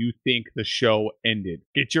how you think the show ended.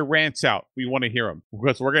 Get your rants out. We want to hear them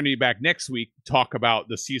because we're going to be back next week to talk about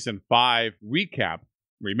the season 5 recap.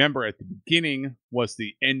 Remember, at the beginning was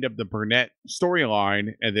the end of the Burnett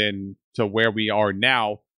storyline, and then to where we are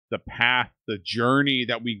now, the path, the journey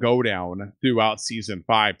that we go down throughout season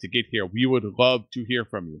 5 to get here. We would love to hear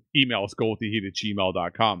from you. Email us,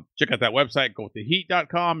 gowiththeheat@gmail.com. Check out that website,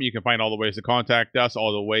 gowiththeheat.com. You can find all the ways to contact us,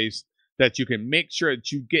 all the ways that you can make sure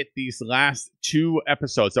that you get these last 2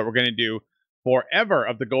 episodes that we're going to do forever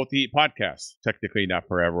of the Go With The Heat podcast. Technically not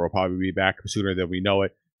forever. We'll probably be back sooner than we know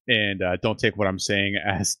it. And don't take what I'm saying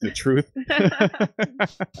as the truth.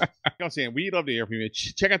 I'm saying we'd love to hear from you.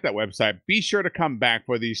 Check out that website. Be sure to come back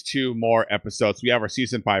for these 2 more episodes. We have our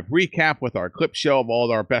season 5 recap with our clip show of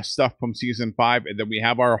all our best stuff from season 5, and then we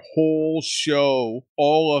have our whole show,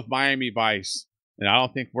 all of Miami Vice. And I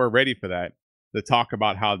don't think we're ready for that, to talk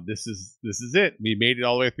about how this is it. We made it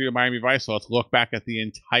all the way through Miami Vice, so let's look back at the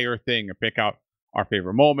entire thing and pick out our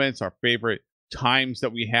favorite moments, our favorite times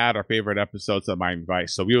that we had, our favorite episodes of Miami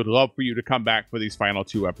Vice. So we would love for you to come back for these final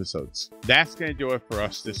 2 episodes. That's going to do it for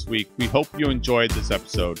us this week. We hope you enjoyed this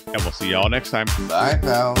episode, and we'll see y'all next time. Bye,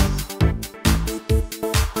 pals.